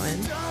that one.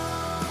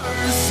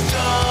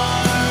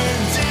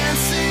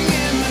 Dancing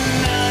in the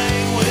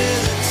night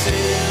with a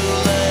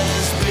tail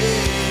as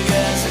big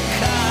as a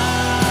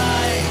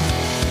kite.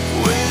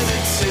 With a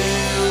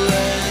tail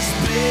as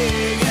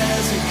big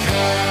as a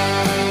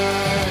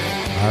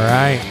kite. All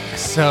right.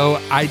 So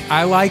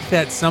I like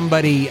that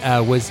somebody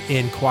was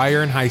in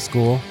choir in high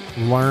school,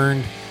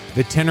 learned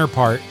the tenor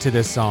part to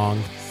this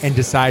song, and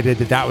decided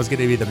that that was going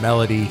to be the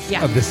melody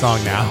Yeah. of the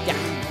song now.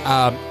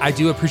 Yeah. I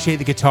do appreciate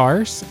the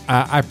guitars.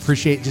 I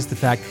appreciate just the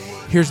fact.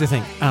 Here's the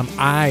thing.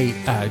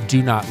 I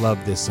do not love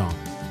this song.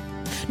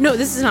 No,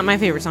 this is not my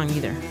favorite song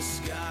either.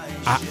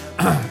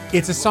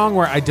 It's a song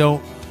where I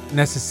don't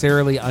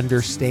necessarily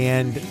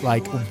understand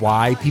like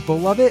why people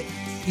love it.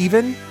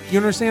 Even you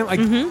understand,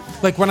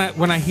 like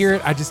when I hear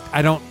it, I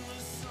don't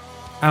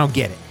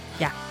get it.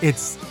 Yeah.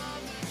 It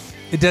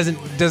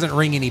doesn't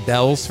ring any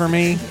bells for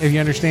me. If you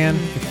understand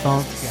the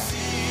song, yeah.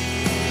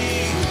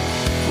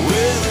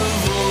 With a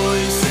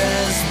voice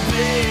as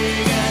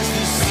big as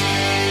the sea.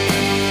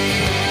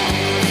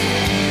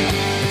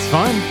 It's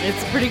fun.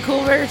 It's a pretty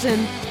cool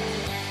version.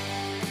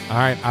 All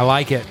right, I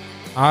like it.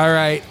 All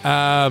right,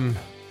 I'm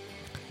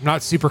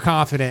not super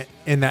confident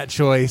in that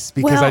choice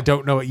because Well- I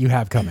don't know what you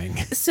have coming.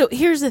 So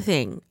here's the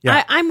thing.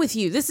 Yeah. I'm with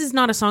you. This is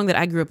not a song that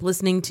I grew up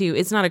listening to.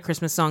 It's not a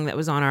Christmas song that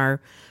was on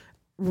our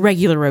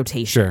regular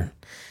rotation. Sure.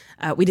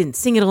 We didn't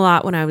sing it a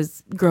lot when I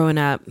was growing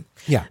up.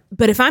 Yeah.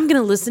 But if I'm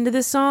going to listen to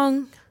this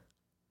song,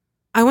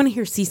 I want to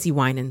hear CeCe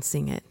Winans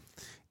sing it.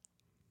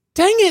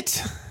 Dang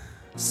it.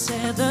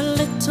 Said the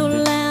little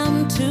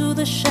lamb to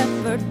the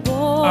shepherd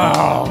boy.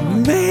 Oh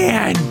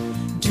man.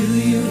 Do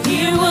you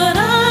hear what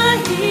I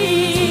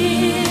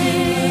hear?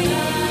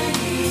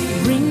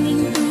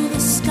 Ringing through the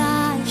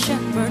sky,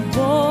 shepherd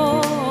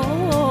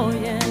boy.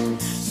 Yeah.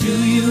 Do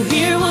you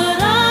hear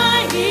what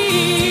I hear?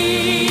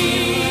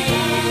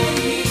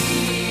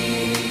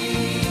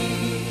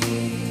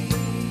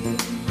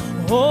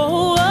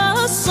 Oh,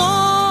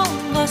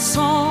 a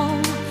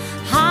song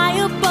high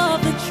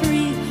above the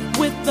tree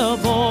with the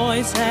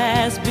voice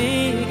as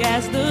big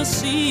as the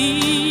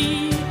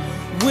sea.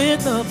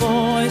 With a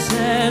voice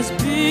as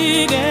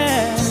big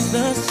as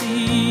the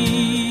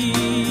sea.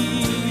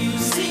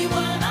 See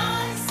what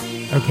I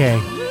see.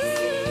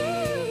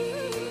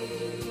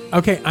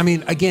 Okay, I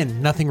mean,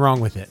 again, nothing wrong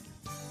with it.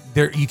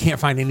 There, you can't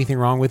find anything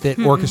wrong with it.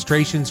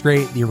 Orchestration's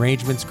great. The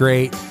arrangement's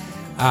great.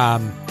 I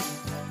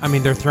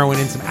mean, they're throwing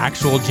in some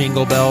actual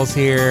jingle bells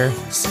here.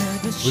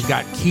 We've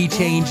got key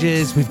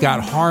changes. We've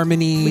got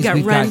harmonies. We got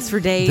we've runs for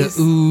days.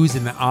 The oohs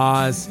and the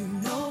ahs.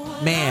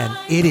 Man,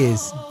 it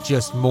is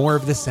just more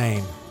of the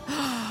same.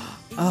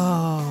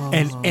 Oh.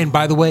 And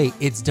by the way,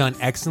 it's done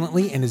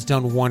excellently and it's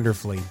done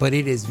wonderfully, but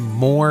it is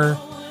more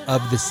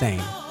of the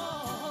same.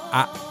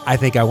 I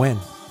think I win.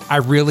 I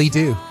really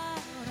do.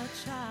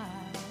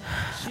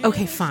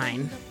 Okay,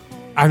 fine.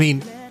 I mean,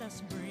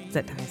 Does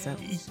that tie us up?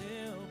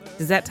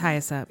 Does that tie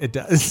us up? it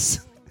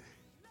does.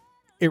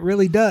 It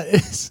really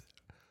does.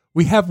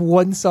 We have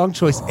one song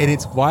choice and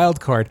it's wild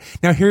card.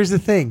 Now here's the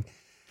thing.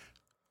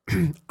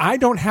 I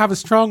don't have a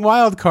strong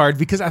wild card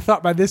because I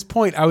thought by this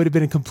point I would have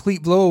been a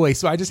complete blowaway.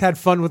 So I just had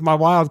fun with my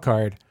wild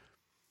card.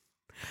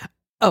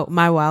 Oh,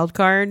 my wild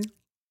card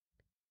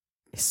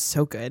is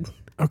so good.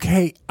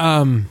 Okay.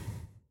 I'm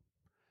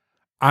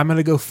going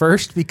to go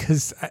first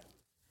because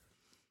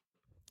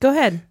Go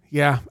ahead.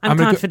 I'm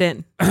gonna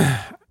confident.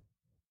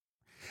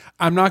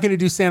 I'm not going to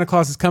do Santa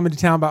Claus is Coming to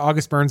Town by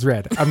August Burns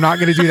Red. I'm not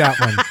going to do that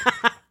one.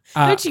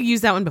 Haven't you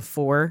used that one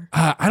before?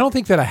 I don't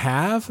think that I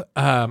have.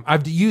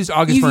 I've used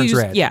August You've Burns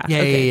used- Red. yeah,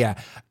 okay.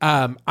 Yeah.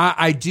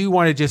 I do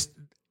want to just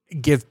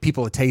give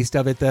people a taste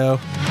of it, though.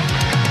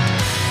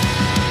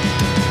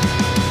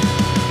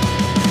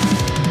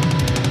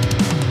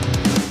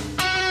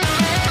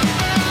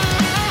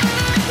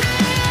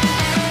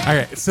 All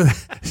right, so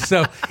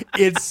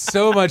it's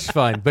so much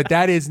fun, but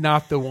that is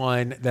not the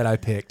one that I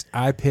picked.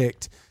 I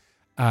picked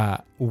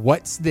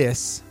 "What's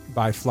This"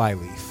 by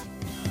Flyleaf.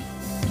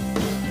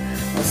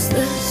 What's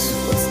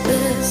this? What's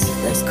this?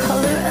 There's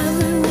color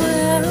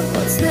everywhere.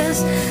 What's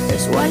this?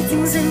 There's white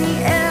things in the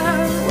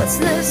air. What's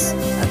this?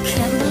 I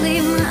can't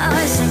believe my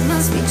eyes. I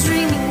must be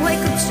dreaming. Wake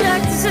up,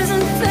 Jack. This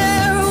isn't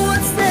fair.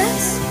 What's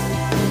this?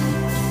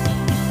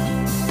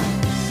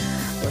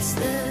 What's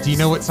this? Do you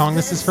know what song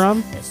this is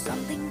from? There's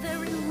something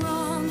very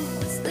wrong.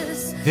 What's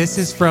this? This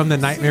is from The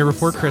Nightmare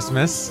Before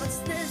Christmas. What's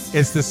this?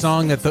 It's the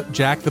song that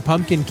Jack the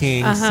Pumpkin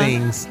King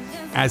sings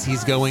as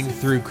he's going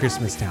through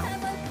Christmastown.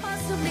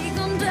 Possibly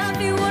gonna tell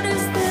me what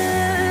is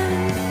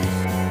this?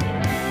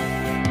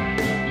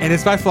 And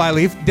it's by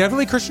Flyleaf.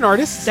 Definitely Christian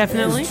artists.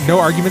 Definitely. No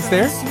arguments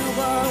there.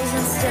 Snowballs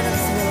instead of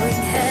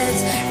throwing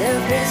heads. They're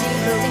busy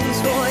building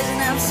toys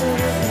and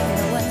absolutely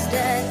no one's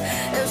dead.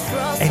 There's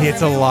frost And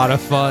it's a lot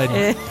of fun.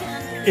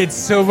 It's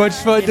so much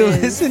fun to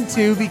is. listen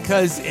to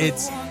because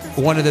it's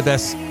one of the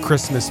best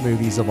Christmas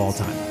movies of all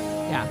time.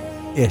 Yeah.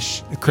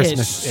 Ish.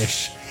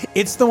 Christmas-ish.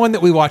 It's the one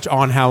that we watch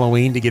on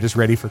Halloween to get us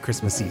ready for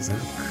Christmas season.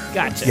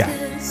 Gotcha. Yeah.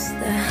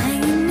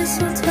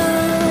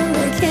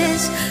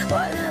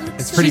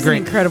 It's pretty She's great.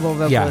 an incredible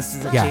vocalist,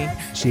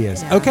 isn't she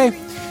is. Yeah. Okay.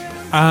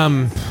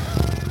 I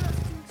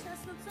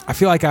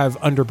feel like I've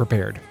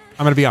underprepared.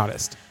 I'm going to be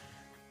honest.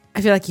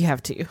 I feel like you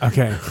have to.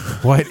 Okay.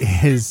 What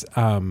is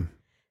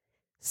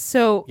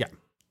So yeah.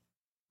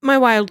 My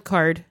wild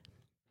card,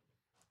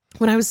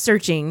 when I was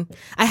searching,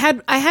 I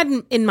had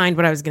in mind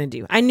what I was going to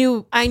do. I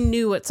knew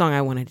what song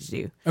I wanted to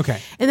do. Okay.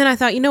 And then I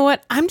thought, you know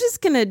what? I'm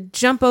just going to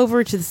jump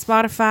over to the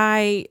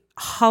Spotify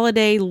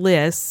holiday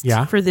list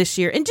for this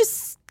year and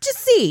just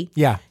see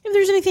if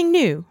there's anything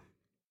new.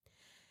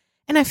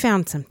 And I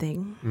found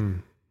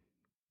something.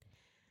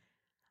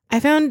 I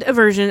found a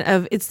version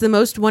of It's the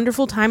Most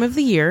Wonderful Time of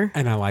the Year.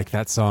 And I like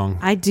that song.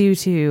 I do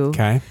too.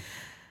 Okay.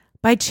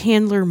 By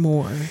Chandler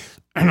Moore.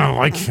 And I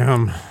like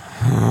him.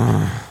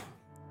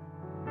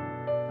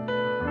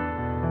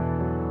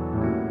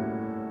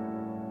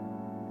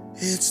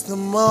 It's the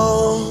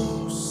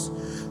most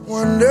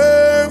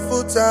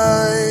wonderful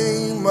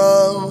time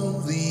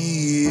of the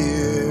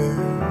year,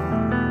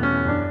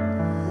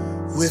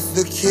 with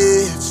the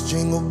kids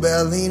jingle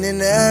belling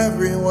and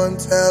everyone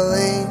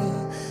telling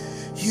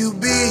you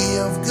be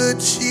of good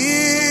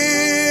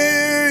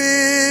cheer.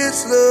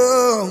 It's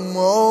the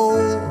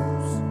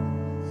most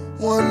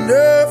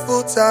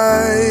wonderful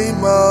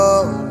time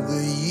of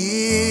the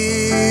year.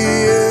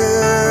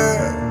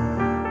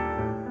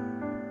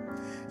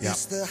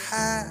 It's the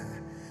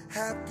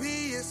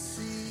happiest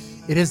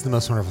season. It is the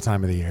most wonderful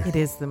time of the year. It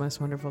is the most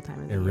wonderful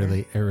time of the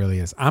year. It really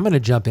is. I'm going to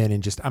jump in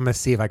and I'm going to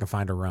see if I can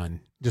find a run.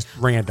 Just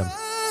random.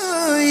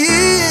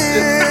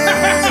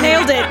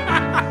 Nailed it.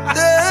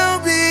 There'll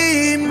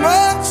be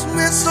much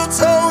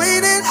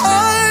mistletoeing and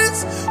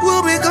hearts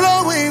will be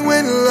glowing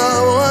when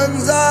loved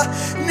ones are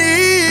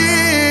near.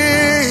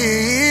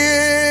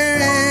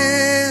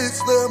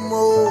 It's the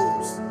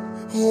most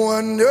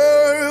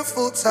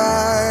wonderful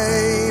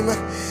time.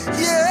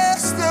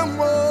 Yes, the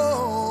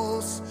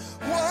most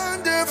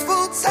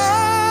wonderful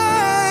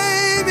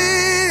time.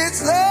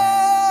 It's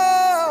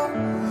the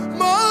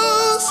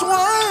most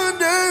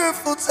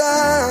wonderful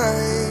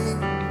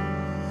time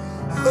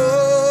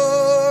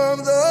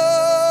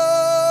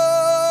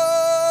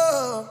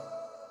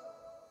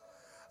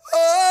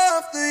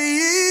of the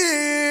year.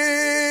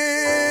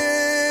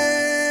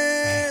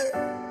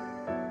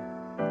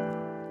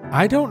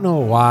 I don't know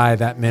why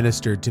that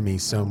ministered to me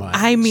so much.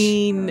 I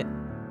mean,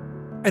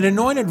 an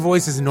anointed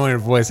voice is an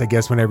anointed voice, I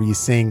guess, whenever you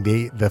sing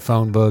the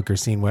phone book or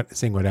sing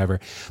whatever.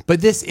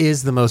 But this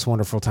is the most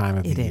wonderful time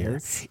of the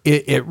year.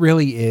 It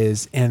really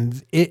is.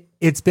 And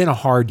it's been a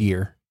hard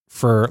year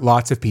for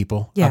lots of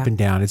people up and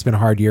down. It's been a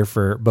hard year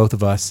for both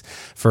of us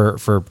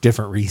for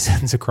different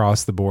reasons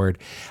across the board.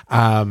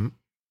 I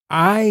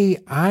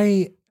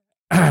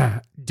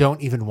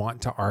don't even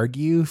want to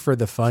argue for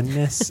the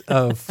funness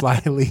of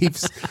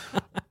Flyleaf's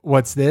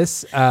What's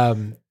This?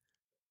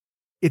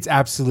 It's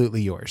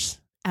absolutely yours.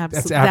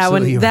 Absolutely. That's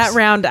absolutely yours. That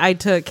round I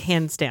took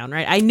hands down,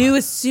 right? I knew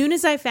as soon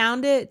as I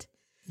found it.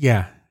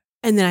 Yeah.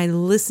 And then I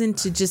listened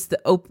to just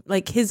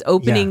his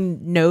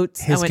opening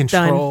notes. His I went,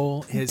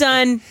 control.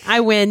 Done. I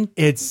win.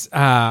 It's,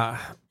 and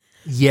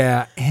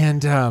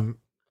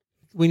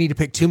we need to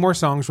pick 2 more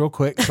songs real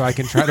quick so I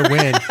can try to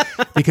win.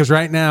 Because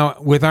right now,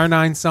 with our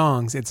 9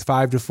 songs, it's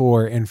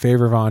 5-4 in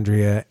favor of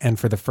Andrea. And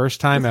for the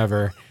first time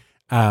ever,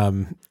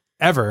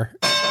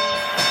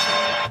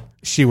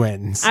 she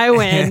wins. I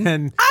win.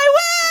 And I win!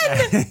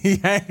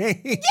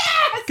 Yes!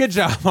 Good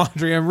job,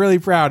 Andrea. I'm really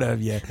proud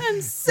of you.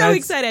 I'm so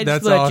excited. I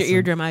just blew out your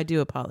eardrum. I do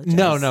apologize.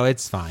 No,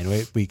 it's fine.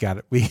 We got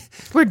it.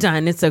 We're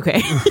done. It's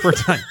okay. We're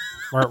done.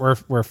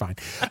 We're fine.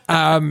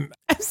 I'm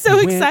so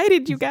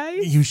excited, you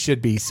guys. You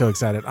should be so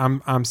excited.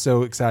 I'm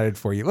so excited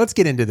for you. Let's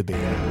get into the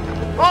beer.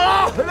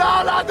 Oh, no,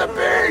 not the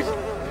bees!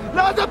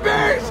 Not the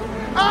bees!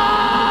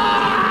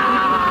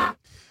 Ah!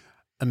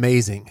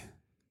 Amazing.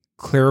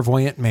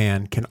 Clairvoyant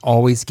man can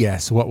always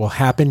guess what will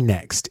happen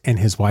next in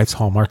his wife's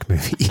Hallmark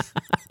movie.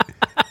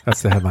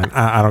 That's the headline.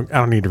 I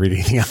don't need to read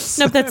anything else.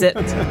 Nope, that's it.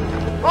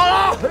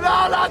 Oh, no,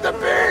 not the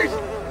bees!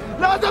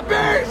 Not the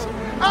bees!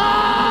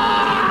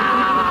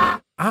 Ah!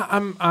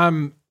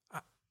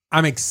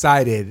 I'm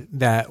excited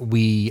that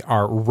we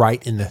are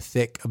right in the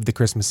thick of the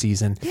Christmas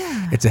season.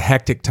 Yeah. It's a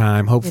hectic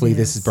time. Hopefully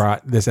this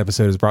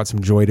episode has brought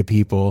some joy to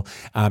people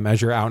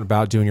as you're out and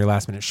about doing your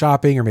last minute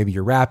shopping, or maybe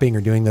you're wrapping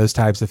or doing those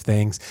types of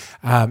things.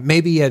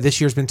 Maybe this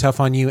year's been tough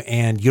on you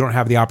and you don't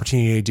have the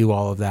opportunity to do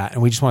all of that.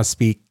 And we just want to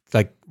speak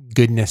like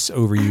goodness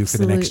over you for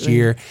the next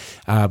year.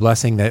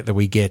 Blessing that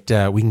we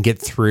can get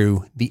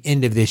through the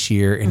end of this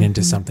year and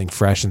into something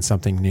fresh and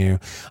something new.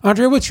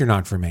 Andrea, what's your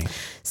not for me?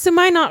 So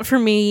my not for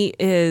me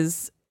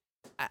is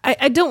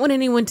I don't want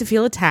anyone to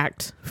feel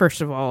attacked,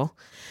 first of all.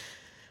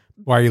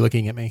 Why are you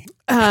looking at me?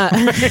 I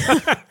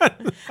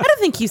don't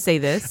think you say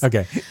this.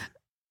 Okay.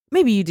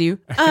 Maybe you do.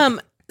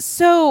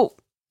 So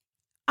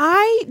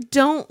I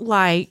don't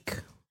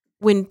like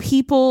when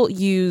people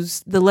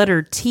use the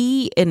letter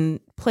T in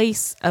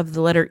place of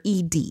the letter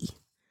ED.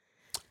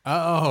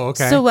 Oh,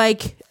 okay. So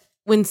like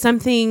when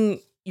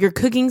you're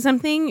cooking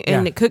something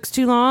and it cooks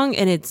too long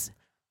and it's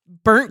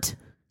burned.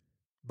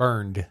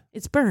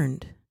 It's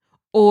burned.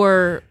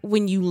 Or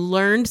when you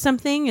learned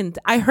something, and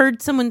I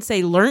heard someone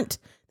say learnt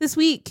this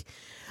week,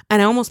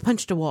 and I almost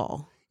punched a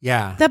wall.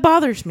 Yeah. That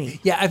bothers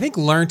me. Yeah, I think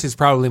learnt is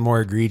probably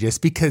more egregious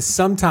because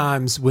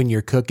sometimes when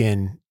you're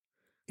cooking,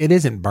 it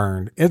isn't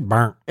burned. It's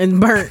burnt. And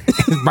burnt.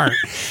 It's burnt.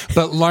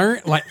 But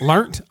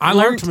learnt. I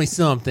learned me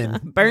something.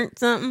 Burnt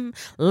something.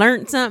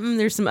 Learnt something.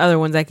 There's some other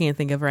ones I can't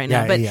think of right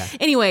now. But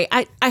anyway,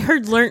 I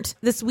heard learnt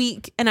this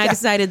week, and I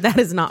decided that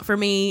is not for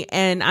me,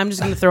 and I'm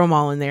just going to throw them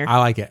all in there. I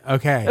like it.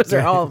 Okay. Those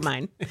are all of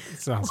mine.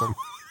 It's awesome.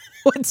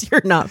 What's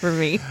your not for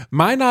me?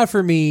 My not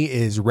for me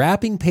is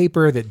wrapping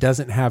paper that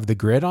doesn't have the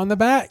grid on the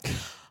back.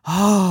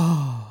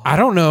 Oh, I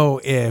don't know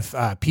if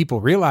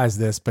people realize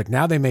this, but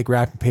now they make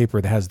wrapping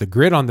paper that has the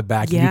grid on the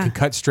back. And you can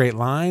cut straight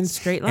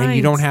lines. And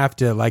you don't have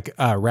to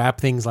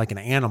wrap things like an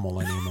animal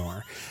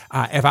anymore.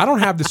 If I don't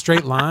have the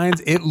straight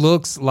lines, it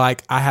looks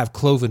like I have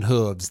cloven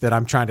hooves that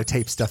I'm trying to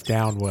tape stuff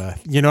down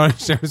with. You know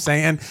what I'm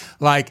saying?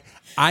 Like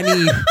I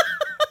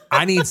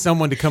need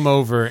someone to come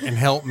over and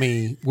help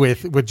me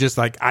with just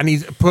like, I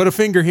need to put a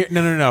finger here.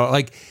 No.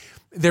 Like,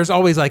 there's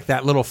always like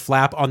that little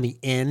flap on the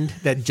end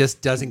that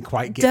just doesn't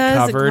quite get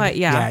covered.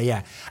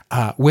 Yeah.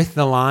 With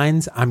the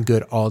lines, I'm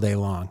good all day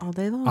long. All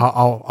day long.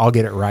 I'll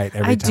get it right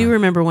every time. I do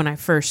remember when I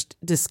first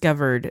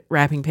discovered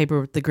wrapping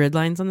paper with the grid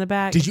lines on the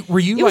back. It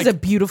was a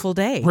beautiful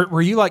day. Were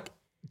you like,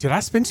 did I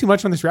spend too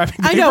much on this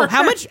wrapping paper? I know.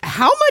 How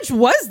much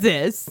was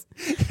this?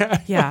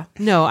 Yeah.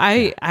 No,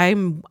 I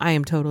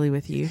am totally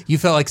with you. You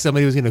felt like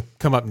somebody was going to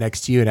come up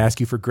next to you and ask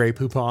you for Grey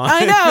Poupon.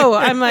 I know.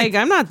 I'm like,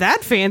 I'm not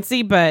that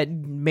fancy, but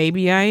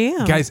maybe I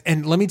am. Guys,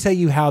 and let me tell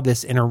you how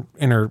this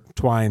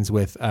intertwines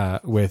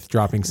with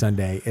Dropping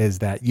Sunday is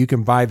that you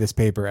can buy this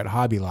paper at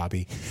Hobby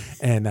Lobby,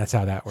 and that's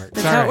how that works.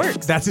 That's how it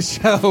works. That's a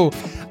show.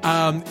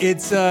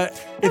 It's a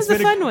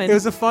fun one. It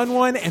was a fun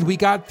one, and we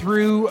got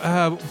through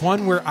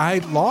one where I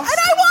lost. And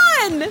I won!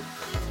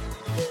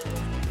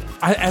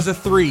 As a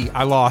 3,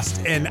 I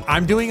lost, and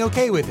I'm doing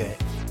okay with it.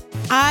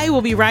 I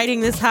will be riding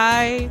this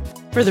high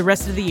for the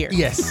rest of the year.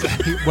 Yes.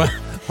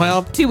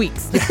 Well, 2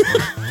 weeks.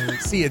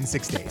 See you in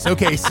 6 days.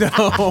 Okay, so...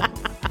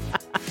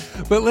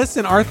 But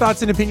listen, our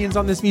thoughts and opinions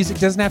on this music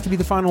doesn't have to be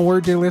the final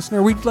word, dear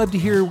listener. We'd love to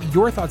hear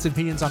your thoughts and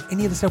opinions on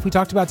any of the stuff we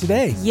talked about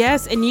today.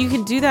 Yes, and you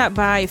can do that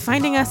by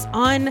finding us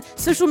on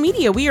social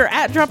media. We are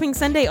at Dropping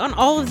Sunday on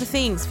all of the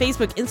things,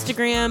 Facebook,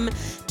 Instagram,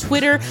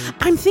 Twitter.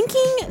 I'm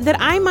thinking that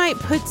I might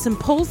put some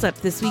polls up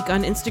this week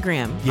on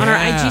Instagram, on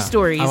our IG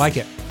stories. I like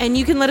it. And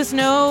you can let us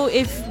know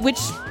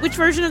which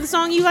version of the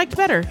song you liked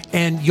better.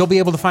 And you'll be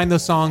able to find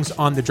those songs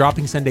on the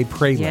Dropping Sunday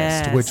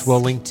playlist, which we'll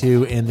link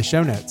to in the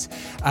show notes.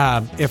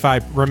 If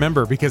I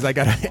remember, because I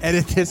got to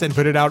edit this and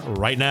put it out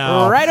right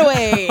now. Right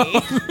away.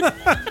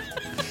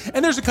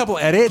 And there's a couple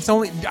edits.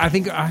 I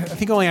think I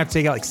only have to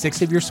take out like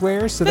 6 of your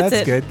swears, so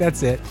that's good.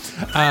 That's it.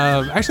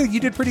 Actually, you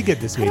did pretty good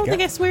this week. I don't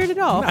think I sweared at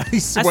all. I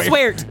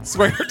sweared.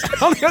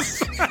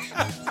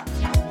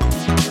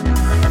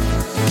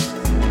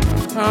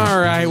 All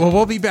right. Well,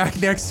 we'll be back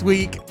next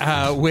week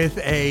with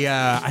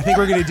I think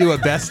we're going to do a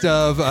best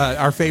of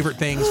our favorite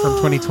things from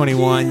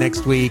 2021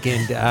 next week.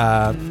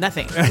 And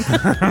nothing.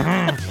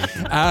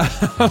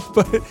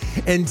 But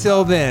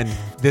until then,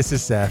 this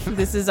is Seth.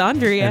 This is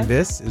Andrea. And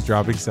this is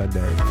Dropping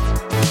Sunday.